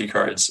Trout rookie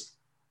cards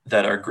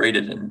that are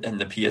graded in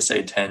the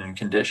PSA 10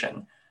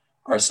 condition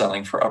are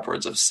selling for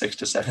upwards of $6,000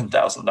 to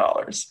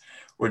 $7,000,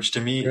 which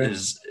to me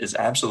is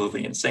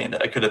absolutely insane.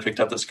 That I could have picked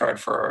up this card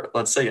for,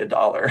 let's say,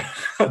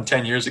 $1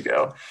 10 years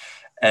ago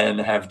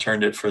and have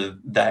turned it for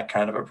that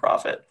kind of a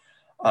profit.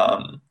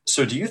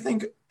 So do you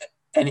think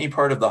any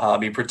part of the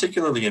hobby,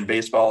 particularly in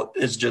baseball,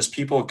 is just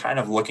people kind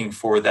of looking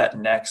for that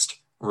next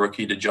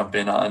rookie to jump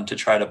in on to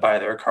try to buy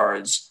their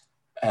cards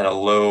at a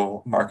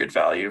low market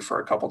value for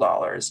a couple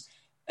dollars?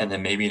 And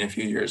then maybe in a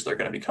few years, they're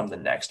going to become the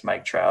next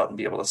Mike Trout and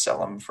be able to sell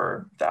them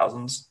for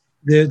thousands?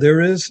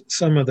 There is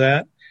some of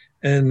that.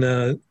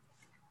 And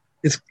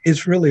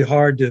it's really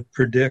hard to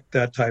predict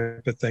that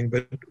type of thing.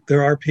 But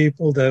there are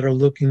people that are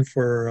looking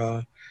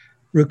for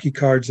rookie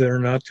cards that are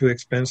not too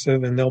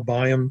expensive, and they'll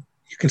buy them.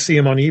 You can see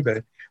them on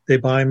eBay. They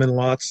buy them in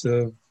lots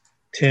of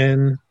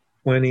 10,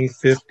 20,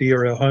 50,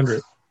 or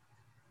 100,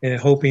 and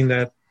hoping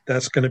that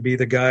that's going to be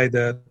the guy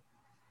that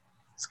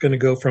it's going to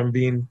go from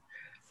being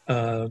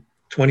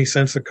 20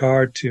 cents a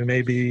card to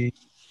maybe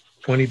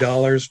 $20,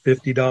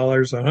 $50,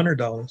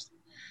 $100.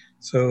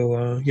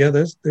 So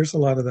there's a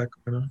lot of that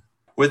going on.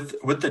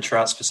 With the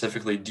Trout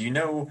specifically, do you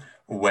know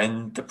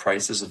when the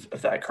prices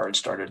of that card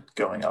started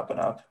going up and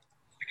up?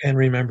 I can't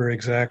remember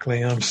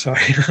exactly. I'm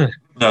sorry.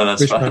 No,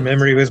 that's Wish fine. my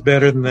memory was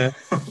better than that.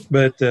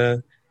 But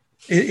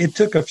it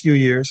took a few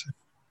years.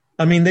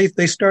 I mean,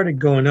 they started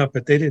going up,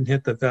 but they didn't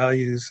hit the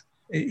values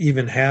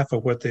even half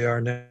of what they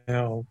are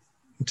now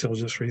until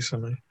just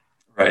recently.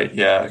 Right,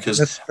 yeah.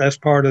 Because that's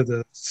part of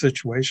the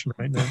situation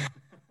right now.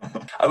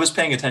 I was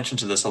paying attention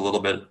to this a little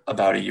bit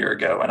about a year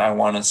ago, and I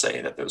want to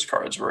say that those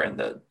cards were in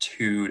the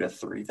 $2,000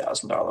 to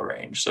 $3,000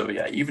 range. So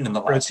yeah, even in the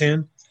last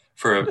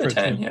for a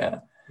 10,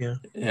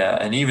 yeah,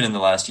 and even in the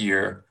last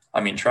year,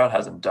 I mean, Trout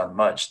hasn't done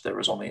much. There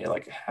was only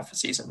like half a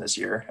season this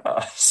year,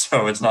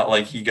 so it's not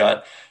like he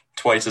got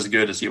twice as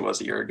good as he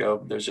was a year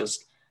ago. There's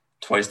just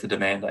twice the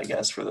demand, I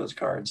guess, for those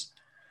cards.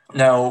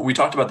 Now, we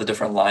talked about the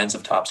different lines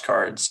of Topps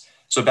cards.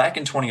 So back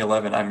in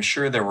 2011, I'm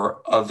sure there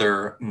were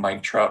other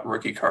Mike Trout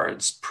rookie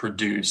cards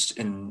produced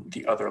in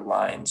the other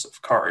lines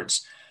of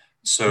cards.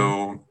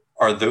 So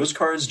are those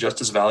cards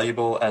just as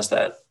valuable as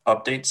that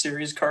update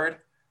series card?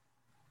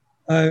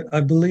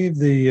 I believe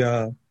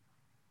the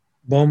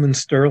Bowman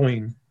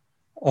Sterling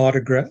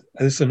autograph,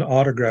 this is an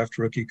autographed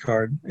rookie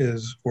card,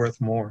 is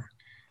worth more.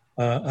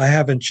 I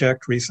haven't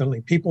checked recently.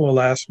 People will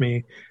ask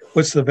me,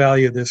 what's the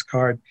value of this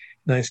card?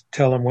 And I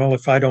tell them, well,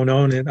 if I don't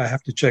own it, I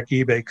have to check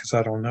eBay because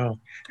I don't know.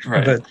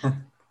 Right.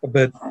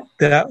 But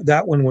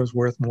that one was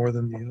worth more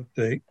than the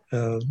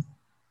update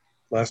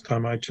last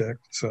time I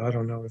checked. So I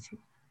don't know if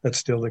that's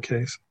still the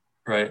case.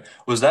 Right.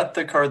 Was that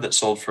the card that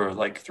sold for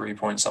like 3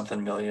 point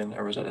something million,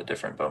 or was it a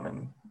different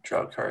Bowman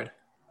Trout card?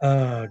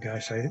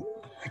 Gosh, I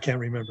can't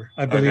remember.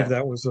 I believe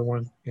that was the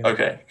one. Yeah.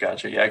 Okay,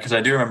 gotcha. Yeah, because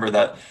I do remember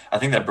that. I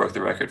think that broke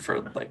the record for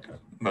like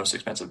most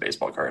expensive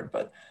baseball card,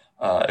 but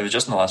it was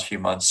just in the last few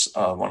months,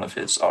 one of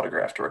his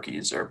autographed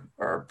rookies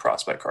or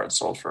prospect cards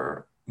sold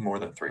for more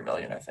than 3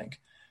 million, I think,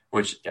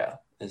 which, yeah,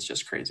 is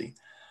just crazy.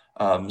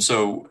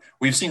 So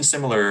we've seen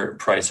similar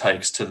price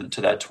hikes to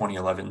that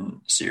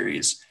 2011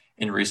 series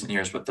in recent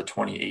years with the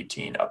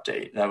 2018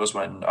 update. That was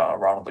when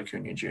Ronald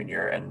Acuna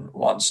Jr. and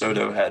Juan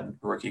Soto had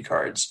rookie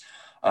cards.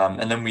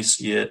 And then we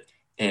see it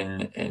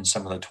in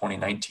some of the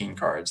 2019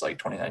 cards, like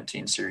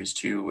 2019 Series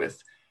 2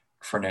 with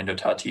Fernando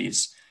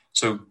Tatis.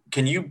 So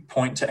can you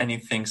point to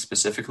anything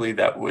specifically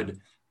that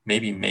would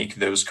maybe make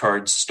those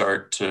cards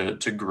start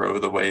to grow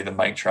the way the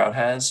Mike Trout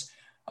has?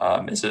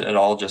 Is it at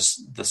all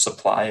just the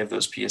supply of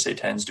those PSA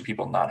 10s? Do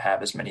people not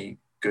have as many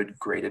good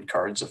graded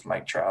cards of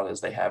Mike Trout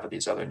as they have of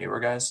these other newer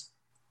guys?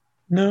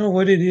 No,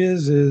 what it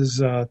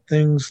is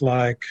things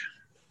like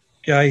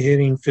guy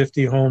hitting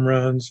 50 home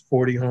runs,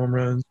 40 home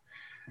runs,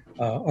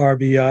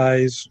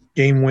 RBIs,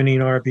 game-winning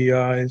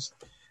RBIs,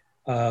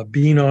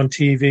 being on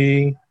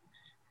TV.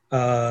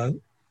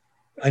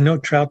 I know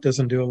Trout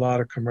doesn't do a lot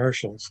of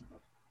commercials,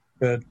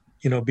 but,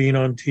 being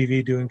on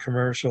TV doing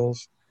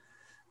commercials,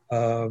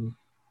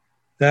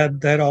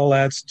 that all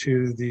adds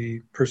to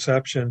the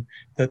perception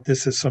that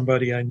this is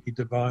somebody I need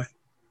to buy.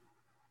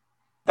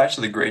 Back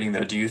to the grading,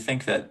 though, do you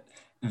think that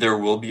there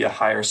will be a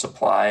higher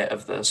supply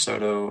of the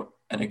Soto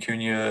and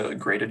Acuna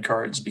graded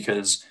cards?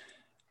 Because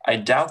I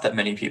doubt that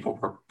many people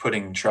were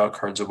putting Trout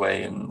cards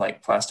away in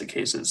like plastic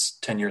cases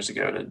 10 years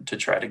ago to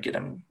try to get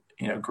them,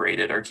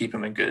 graded or keep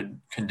them in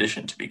good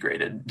condition to be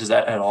graded. Does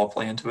that at all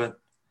play into it?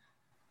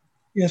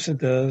 Yes, it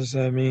does.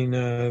 I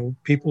mean,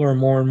 people are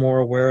more and more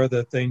aware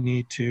that they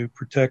need to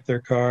protect their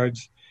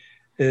cards.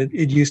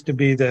 It used to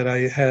be that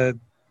I had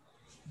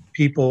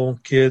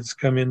kids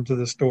come into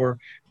the store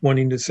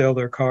wanting to sell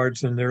their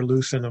cards and they're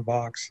loose in a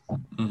box.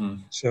 Mm-hmm.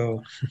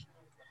 So,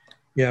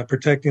 yeah,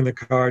 protecting the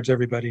cards,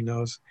 everybody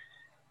knows.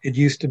 It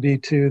used to be,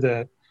 too,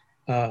 that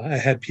I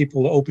had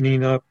people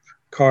opening up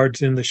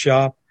cards in the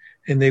shop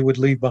and they would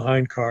leave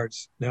behind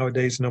cards.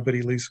 Nowadays,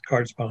 nobody leaves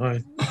cards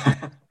behind.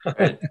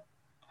 Right.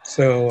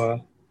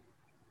 So,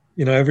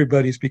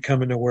 everybody's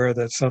becoming aware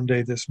that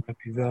someday this might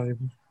be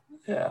valuable.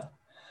 Yeah.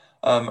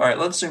 All right,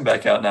 let's zoom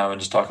back out now and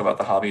just talk about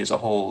the hobby as a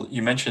whole.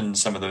 You mentioned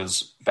some of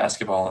those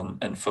basketball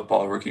and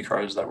football rookie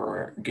cards that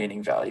were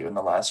gaining value in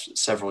the last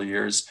several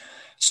years.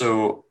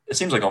 So it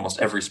seems like almost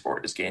every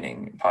sport is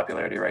gaining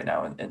popularity right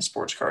now in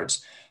sports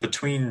cards.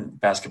 Between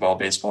basketball,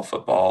 baseball,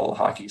 football,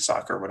 hockey,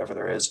 soccer, whatever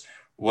there is,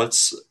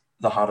 what's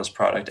the hottest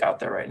product out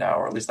there right now,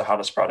 or at least the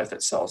hottest product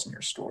that sells in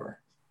your store?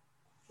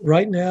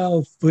 Right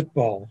now,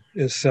 football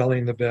is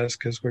selling the best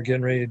because we're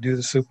getting ready to do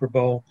the Super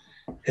Bowl.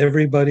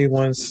 Everybody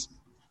wants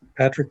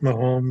Patrick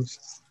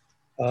Mahomes.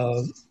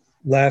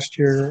 Last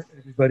year,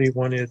 everybody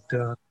wanted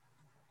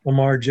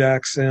Lamar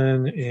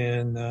Jackson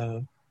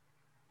and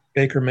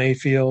Baker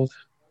Mayfield.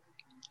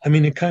 I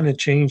mean, it kind of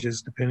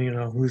changes depending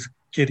on who's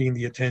getting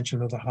the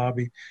attention of the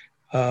hobby.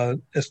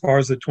 As far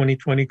as the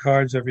 2020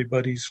 cards,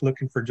 everybody's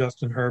looking for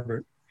Justin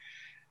Herbert.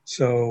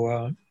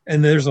 So,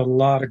 and there's a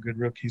lot of good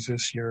rookies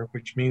this year,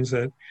 which means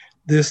that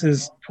this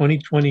is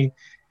 2020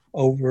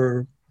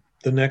 over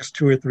the next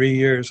 2 or 3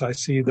 years. I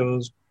see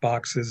those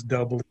boxes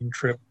doubling,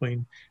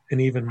 tripling,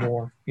 and even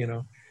more,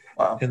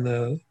 Wow.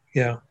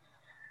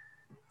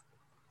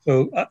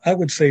 So I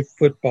would say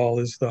football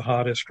is the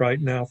hottest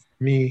right now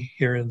for me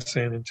here in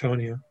San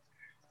Antonio.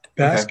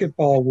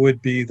 Basketball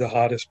would be the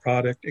hottest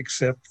product,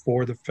 except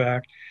for the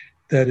fact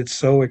that it's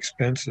so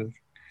expensive.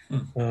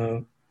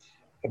 A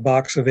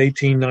box of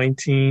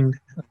 1819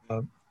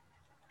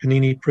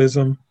 Panini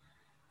Prism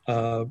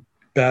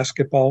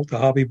basketball, the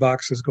hobby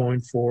box is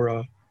going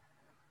for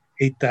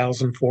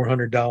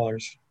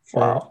 $8,400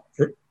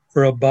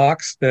 for a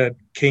box that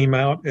came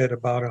out at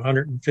about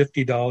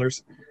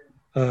 $150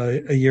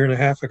 a year and a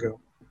half ago.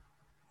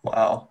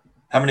 Wow.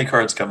 How many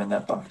cards come in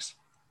that box?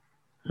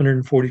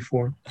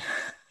 144.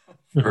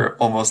 For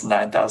almost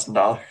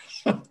 $9,000.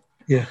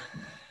 Yeah.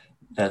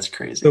 That's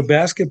crazy. So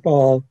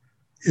basketball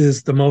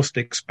is the most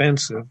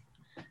expensive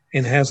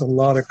and has a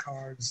lot of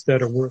cards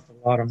that are worth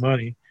a lot of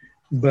money,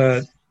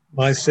 but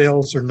my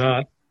sales are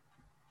not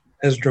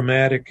as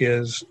dramatic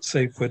as,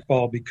 say,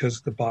 football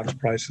because the box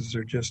prices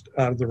are just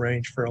out of the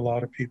range for a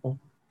lot of people.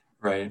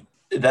 Right.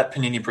 That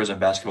Panini Prism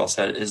basketball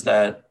set, is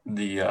that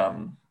the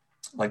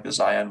like the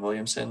Zion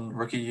Williamson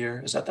rookie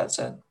year? Is that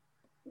set?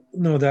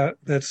 No,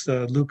 that's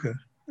Luka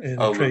and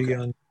Trae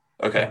Young.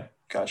 Okay,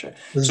 gotcha.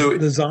 So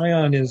the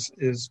Zion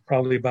is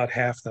probably about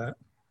half that.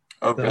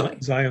 Oh, really?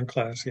 Zion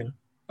class, yeah.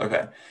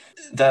 Okay.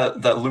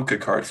 That Luka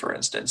card, for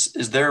instance,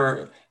 is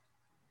there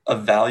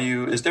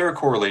a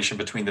correlation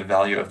between the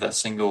value of that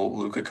single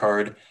Luka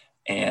card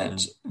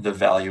and the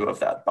value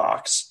of that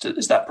box?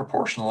 Is that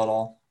proportional at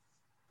all?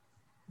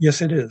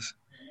 Yes, it is.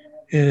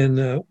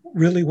 And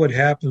really what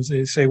happens,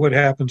 they say what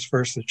happens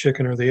first, the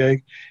chicken or the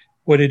egg?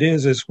 What it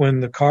is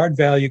when the card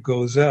value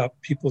goes up,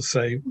 people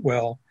say,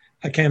 well,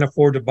 I can't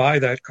afford to buy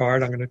that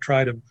card. I'm going to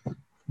try to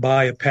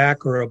buy a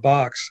pack or a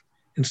box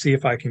and see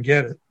if I can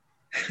get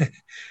it.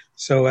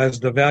 So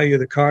as the value of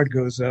the card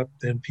goes up,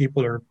 then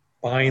people are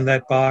buying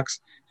that box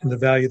and the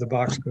value of the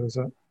box goes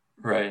up.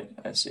 Right,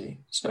 I see.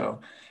 So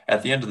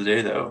at the end of the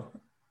day, though,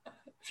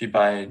 if you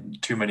buy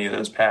too many of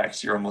those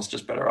packs, you're almost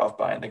just better off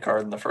buying the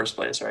card in the first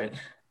place, right?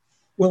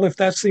 Well, if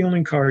that's the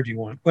only card you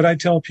want. What I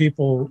tell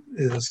people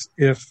is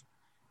if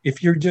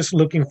you're just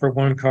looking for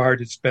one card,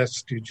 it's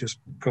best to just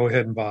go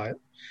ahead and buy it.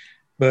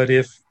 But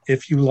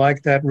if you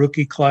like that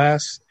rookie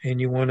class and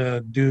you want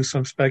to do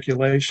some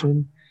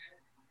speculation,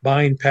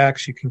 buying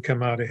packs, you can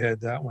come out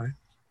ahead that way,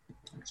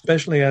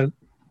 especially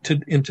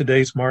in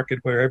today's market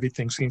where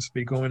everything seems to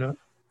be going up.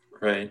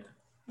 Right.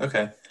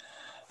 Okay.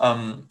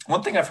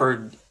 One thing I've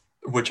heard,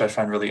 which I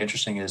find really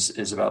interesting,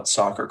 is about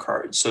soccer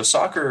cards. So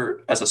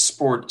soccer as a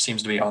sport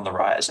seems to be on the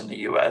rise in the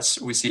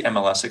U.S. We see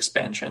MLS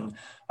expansion.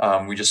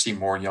 We just see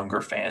more younger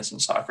fans in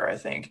soccer, I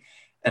think.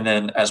 And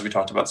then, as we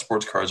talked about,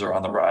 sports cards are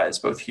on the rise,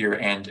 both here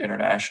and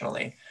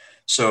internationally.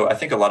 So I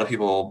think a lot of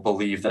people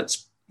believe that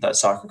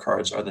soccer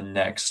cards are the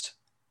next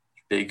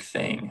big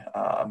thing,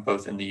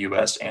 both in the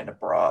U.S. and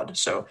abroad.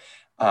 So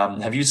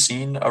have you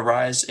seen a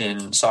rise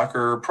in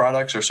soccer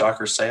products or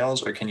soccer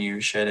sales, or can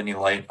you shed any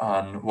light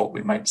on what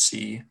we might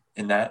see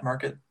in that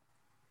market?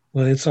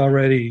 Well, it's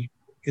already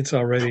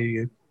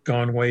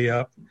gone way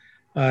up.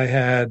 I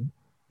had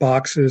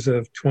boxes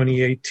of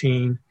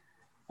 2018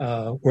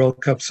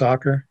 World Cup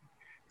soccer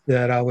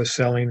that I was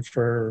selling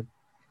for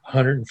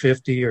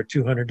 $150 or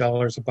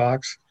 $200 a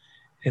box,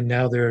 and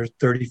now they're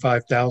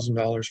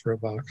 $35,000 for a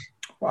box.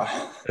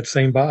 Wow. That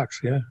same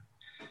box, yeah.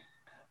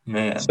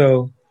 Man.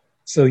 So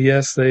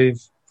yes,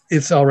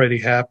 it's already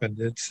happened.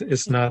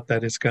 It's not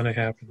that it's going to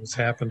happen. It's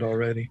happened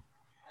already.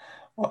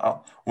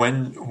 Wow.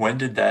 When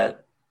did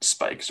that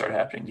spike start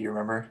happening? Do you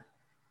remember?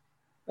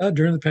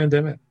 During the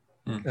pandemic.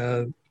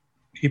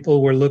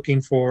 People were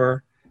looking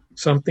for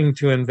something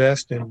to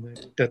invest in. They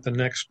looked at the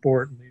next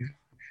sport. And they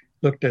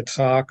looked at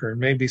soccer.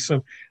 Maybe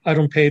I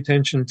don't pay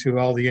attention to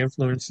all the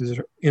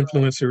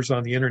influencers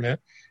on the internet,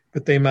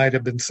 but they might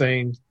have been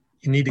saying,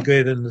 you need to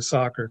get into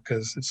soccer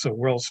because it's a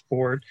world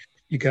sport.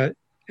 You can.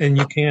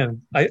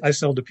 I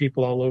sell to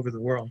people all over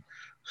the world.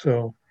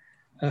 So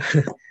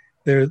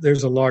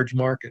there's a large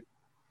market.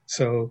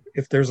 So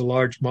if there's a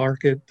large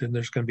market, then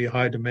there's going to be a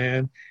high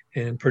demand,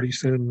 and pretty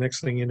soon,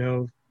 next thing you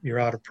know, you're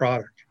out of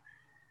product.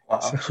 Wow.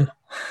 So,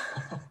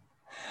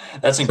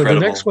 that's incredible. So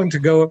the next one to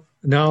go up,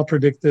 now I'll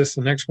predict this,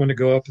 the next one to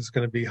go up is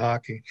going to be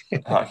hockey.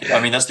 Hockey.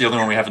 I mean, that's the only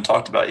one we haven't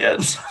talked about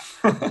yet.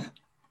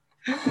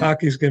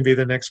 Hockey is going to be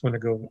the next one to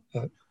go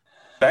up.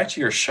 Back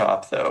to your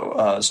shop,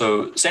 though.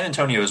 So San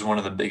Antonio is one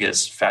of the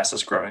biggest,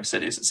 fastest growing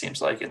cities, it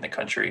seems like, in the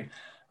country.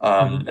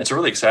 It's a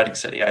really exciting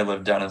city. I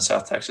lived down in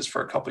South Texas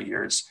for a couple of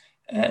years,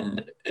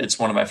 and it's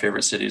one of my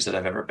favorite cities that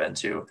I've ever been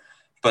to.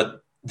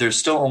 But there's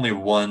still only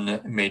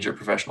one major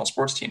professional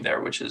sports team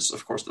there, which is,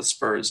 of course, the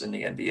Spurs in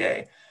the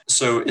NBA.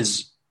 So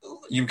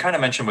you kind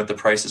of mentioned with the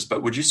prices,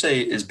 but would you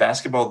say is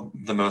basketball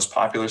the most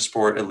popular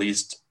sport, at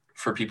least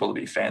for people to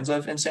be fans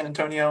of in San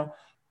Antonio?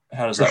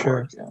 How does that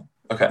work? Yeah.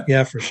 Okay.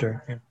 Yeah, for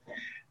sure. Yeah.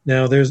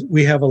 Now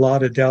we have a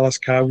lot of Dallas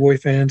Cowboy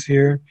fans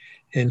here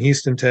and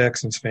Houston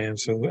Texans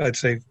fans. So I'd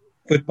say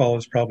football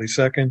is probably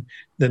second.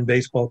 Then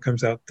baseball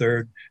comes out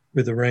third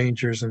with the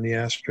Rangers and the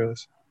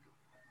Astros.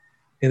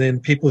 And then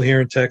people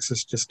here in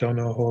Texas just don't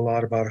know a whole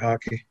lot about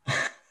hockey.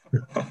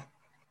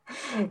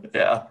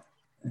 Yeah.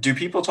 Do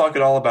people talk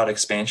at all about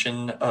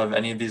expansion of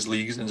any of these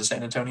leagues into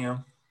San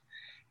Antonio?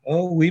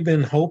 Oh, we've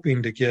been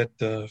hoping to get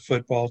the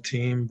football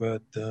team,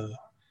 but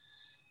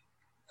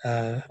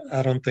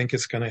I don't think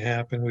it's going to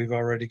happen. We've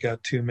already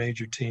got two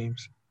major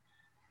teams,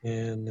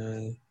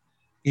 and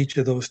each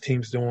of those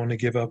teams don't want to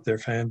give up their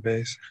fan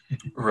base.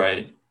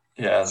 Right.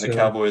 Yeah, the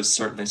Cowboys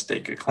certainly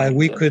stake a claim.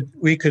 We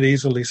could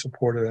easily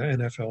support an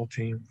NFL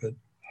team, but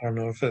I don't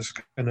know if that's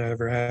going to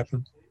ever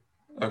happen.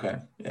 Okay,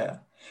 yeah,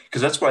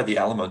 because that's why the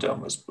Alamo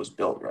Dome was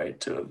built, right,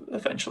 to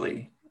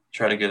eventually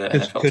try to get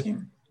an NFL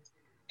team.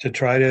 To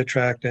try to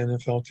attract an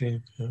NFL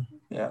team.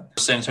 Yeah.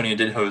 San Antonio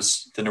did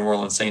host the New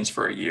Orleans Saints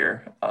for a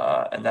year,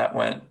 and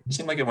it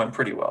seemed like it went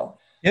pretty well.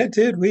 Yeah, it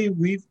did.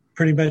 We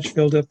pretty much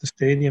filled up the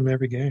stadium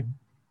every game.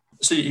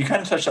 So you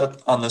kind of touched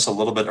on this a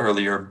little bit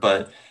earlier,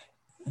 but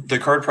the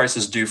card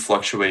prices do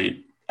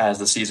fluctuate as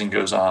the season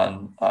goes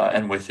on,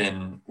 and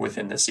within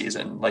the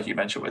season, like you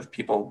mentioned, with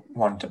people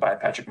wanting to buy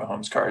Patrick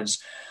Mahomes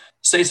cards.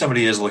 Say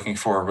somebody is looking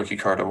for a rookie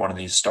card of one of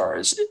these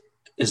stars.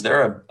 Is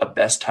there a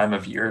best time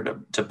of year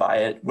to buy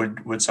it?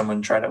 Would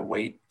someone try to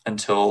wait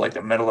until like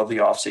the middle of the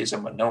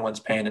offseason when no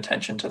one's paying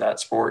attention to that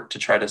sport to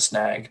try to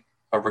snag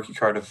a rookie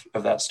card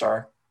of that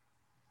star?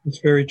 It's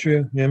very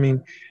true. I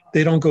mean,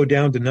 they don't go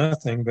down to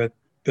nothing, but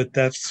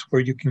that's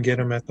where you can get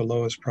them at the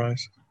lowest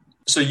price.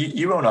 So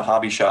you own a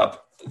hobby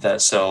shop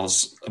that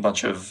sells a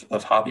bunch of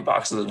hobby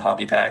boxes and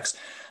hobby packs.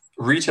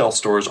 Retail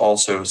stores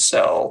also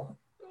sell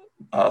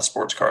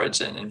sports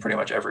cards in pretty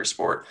much every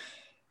sport.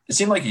 It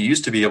seemed like you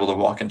used to be able to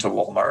walk into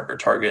Walmart or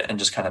Target and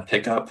just kind of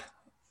pick up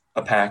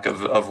a pack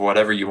of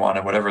whatever you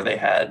wanted, whatever they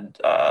had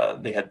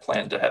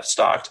planned to have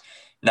stocked.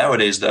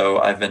 Nowadays, though,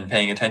 I've been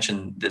paying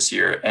attention this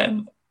year,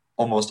 and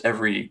almost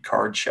every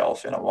card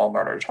shelf in a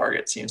Walmart or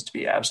Target seems to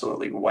be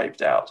absolutely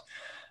wiped out.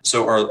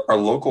 So are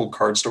local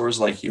card stores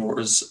like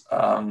yours,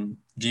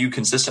 do you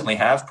consistently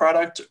have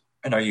product,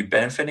 and are you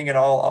benefiting at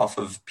all off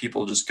of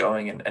people just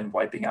going and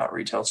wiping out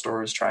retail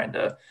stores trying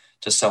to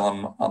sell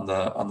them on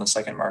the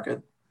second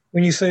market?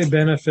 When you say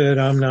benefit,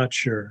 I'm not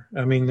sure.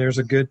 I mean, there's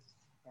a good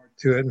part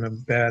to it and a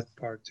bad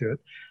part to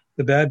it.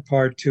 The bad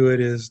part to it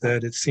is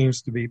that it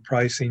seems to be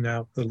pricing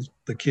out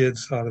the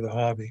kids out of the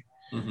hobby.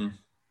 Mm-hmm.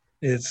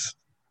 It's,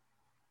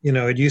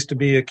 it used to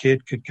be a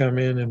kid could come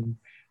in and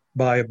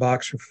buy a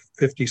box for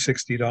 $50,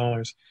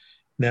 $60.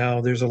 Now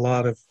there's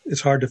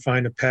it's hard to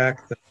find a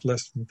pack that's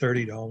less than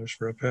 $30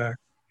 for a pack.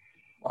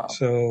 Wow.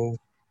 So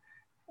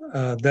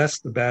that's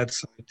the bad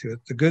side to it.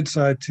 The good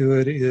side to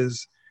it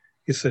is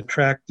it's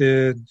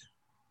attracted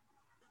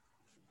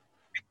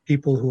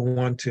people who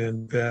want to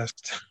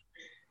invest,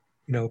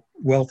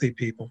 wealthy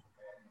people.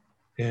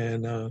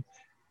 And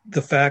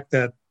the fact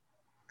that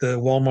the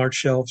Walmart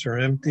shelves are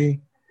empty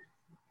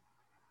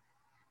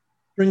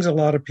brings a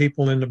lot of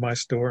people into my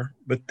store,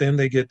 but then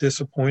they get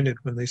disappointed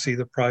when they see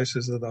the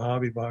prices of the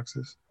hobby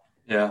boxes.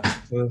 Yeah.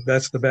 So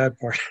that's the bad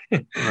part.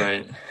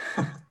 Right.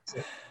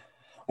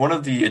 One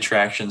of the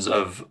attractions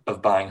of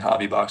buying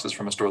hobby boxes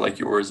from a store like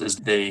yours is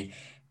they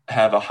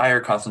have a higher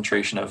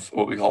concentration of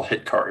what we call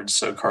hit cards.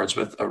 So cards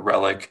with a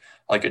relic,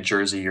 like a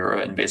jersey, or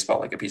in baseball,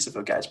 like a piece of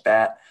a guy's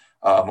bat,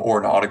 or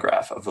an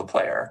autograph of a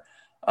player.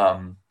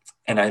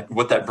 And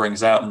what that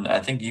brings out, and I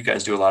think you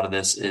guys do a lot of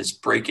this, is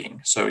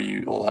breaking. So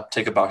you'll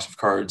take a box of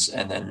cards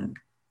and then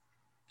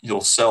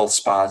you'll sell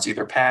spots,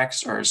 either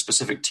packs or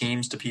specific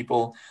teams, to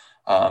people,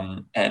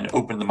 and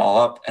open them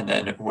all up. And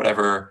then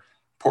whatever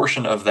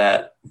portion of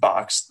that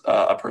box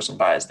a person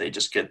buys, they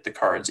just get the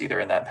cards either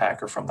in that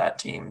pack or from that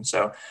team.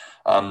 So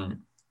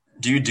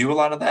do you do a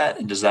lot of that?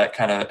 And does that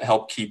kind of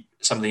help keep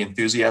some of the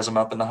enthusiasm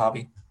up in the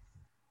hobby?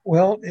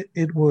 Well,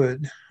 it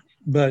would,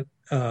 but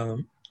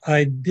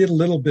I did a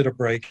little bit of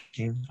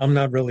breaking. I'm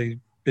not really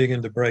big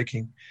into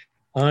breaking.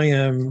 I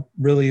am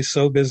really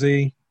so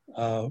busy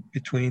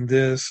between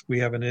this. We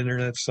have an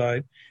internet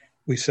site.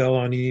 We sell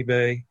on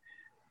eBay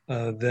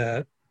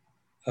that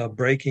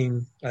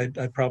breaking,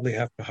 I'd probably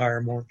have to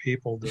hire more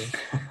people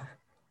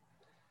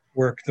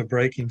work the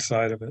breaking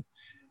side of it,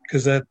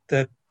 because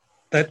that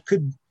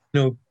could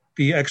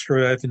be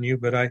extra revenue.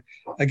 But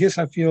I guess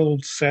I feel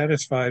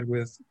satisfied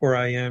with where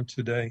I am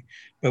today.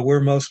 But we're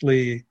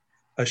mostly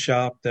a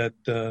shop that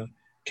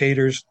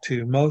caters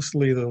to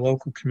mostly the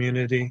local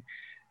community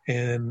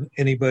and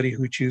anybody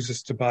who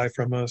chooses to buy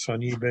from us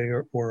on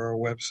eBay or our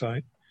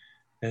website.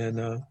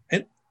 And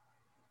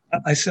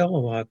I sell a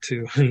lot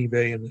to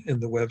eBay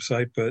and the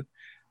website, but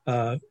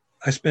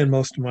I spend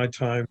most of my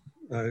time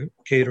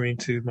catering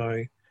to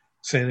my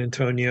San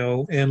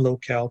Antonio and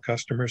locale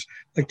customers.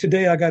 Like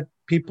today, I got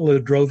people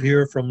that drove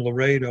here from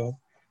Laredo,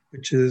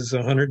 which is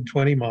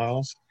 120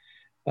 miles,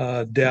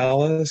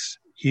 Dallas,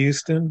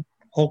 Houston,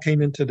 all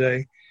came in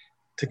today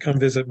to come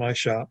visit my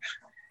shop.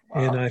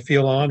 Wow. And I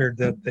feel honored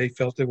that they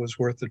felt it was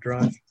worth the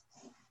drive.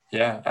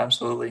 Yeah,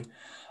 absolutely.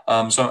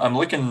 So I'm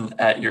looking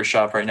at your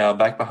shop right now.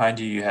 Back behind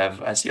you,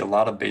 I see a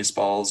lot of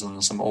baseballs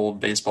and some old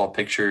baseball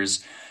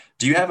pictures.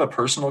 Do you have a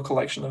personal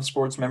collection of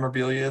sports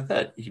memorabilia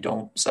that you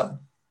don't sell?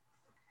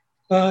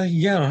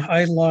 Yeah,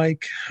 I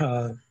like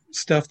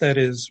stuff that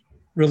is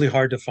really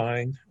hard to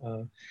find.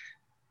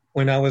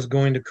 When I was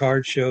going to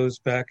card shows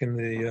back in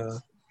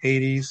the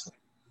 80s,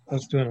 I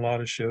was doing a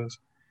lot of shows.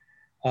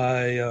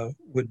 I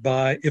would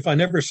buy, if I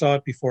never saw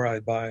it before,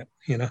 I'd buy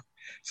it,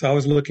 So I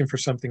was looking for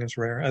something that's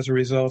rare. As a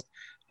result,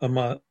 a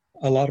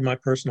lot of my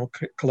personal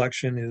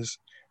collection is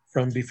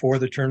from before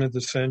the turn of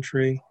the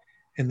century,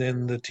 and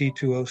then the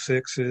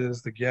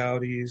T206s, the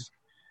Gaudis,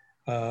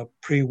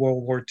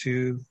 pre-World War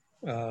II,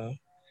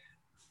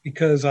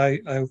 because I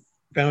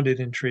found it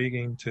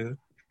intriguing to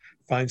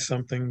find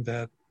something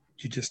that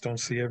you just don't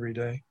see every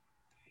day.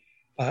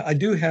 I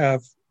do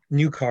have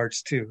new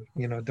cards too,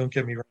 don't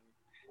get me wrong,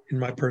 in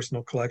my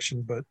personal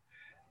collection, but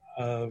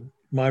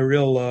my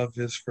real love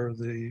is for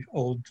the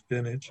old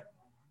vintage.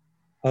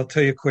 I'll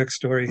tell you a quick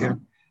story here.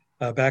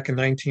 Back in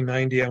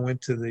 1990, I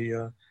went to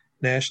the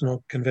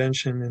National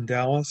Convention in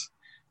Dallas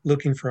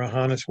looking for a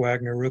Honus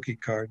Wagner rookie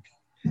card.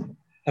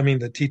 I mean,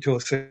 the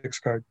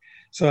T206 card.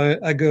 So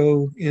I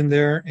go in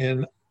there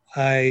and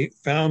I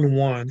found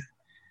one,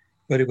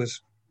 but it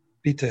was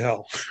beat to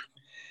hell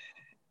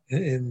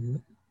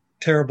in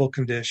terrible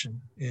condition.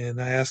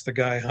 And I asked the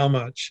guy how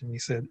much, and he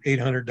said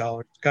 $800.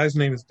 The guy's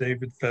name is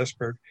David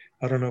Fesberg.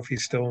 I don't know if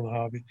he's still in the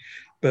hobby,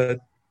 but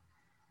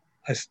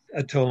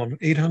I told him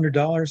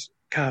 $800.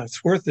 God,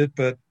 it's worth it,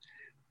 but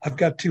I've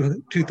got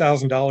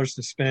 $2,000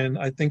 to spend.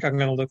 I think I'm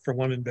going to look for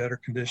one in better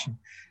condition.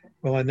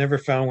 Well, I never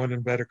found one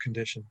in better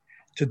condition.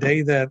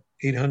 Today, that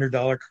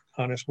 $800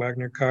 Honus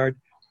Wagner card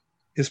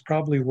is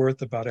probably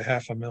worth about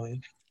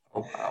 $500,000.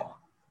 Oh, wow.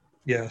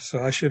 Yeah,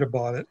 so I should have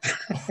bought it.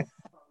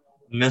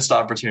 Missed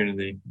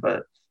opportunity,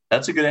 but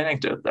that's a good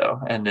anecdote, though.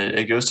 And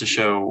it goes to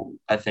show,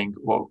 I think,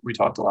 what we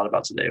talked a lot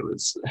about today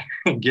was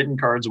getting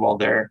cards while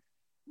they're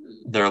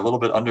a little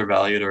bit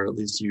undervalued, or at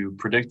least you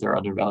predict they're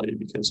undervalued,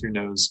 because who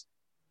knows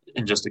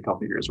in just a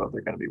couple of years what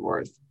they're going to be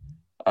worth.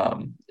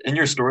 In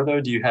your store,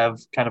 though, do you have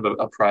kind of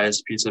a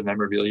prized piece of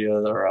memorabilia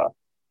or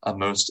a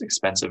most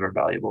expensive or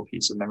valuable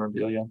piece of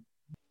memorabilia?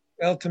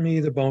 Well, to me,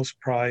 the most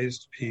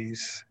prized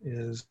piece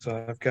is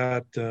I've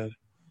got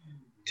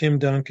Tim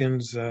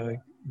Duncan's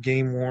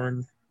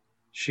game-worn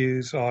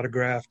shoes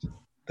autographed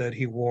that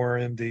he wore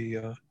in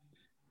the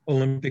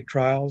Olympic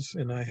trials,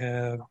 and I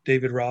have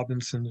David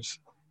Robinson's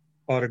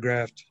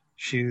autographed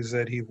shoes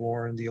that he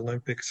wore in the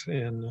Olympics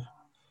in,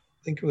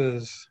 I think it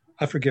was,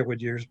 I forget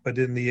what years, but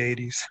in the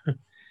 80s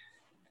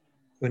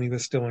when he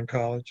was still in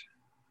college.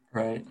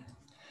 Right.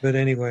 But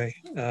anyway,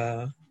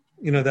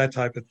 that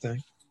type of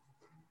thing.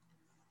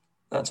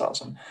 That's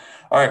awesome.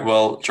 All right.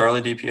 Well,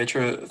 Charlie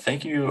DiPietro,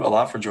 thank you a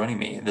lot for joining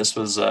me. This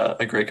was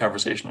a great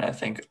conversation. I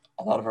think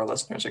a lot of our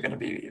listeners are going to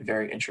be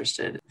very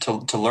interested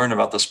to learn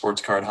about the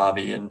sports card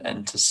hobby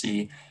and to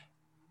see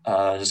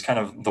just kind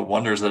of the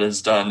wonders that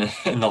it's done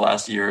in the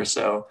last year or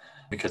so,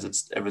 because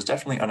it was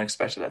definitely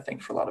unexpected, I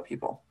think, for a lot of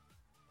people.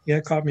 Yeah,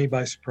 it caught me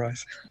by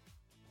surprise.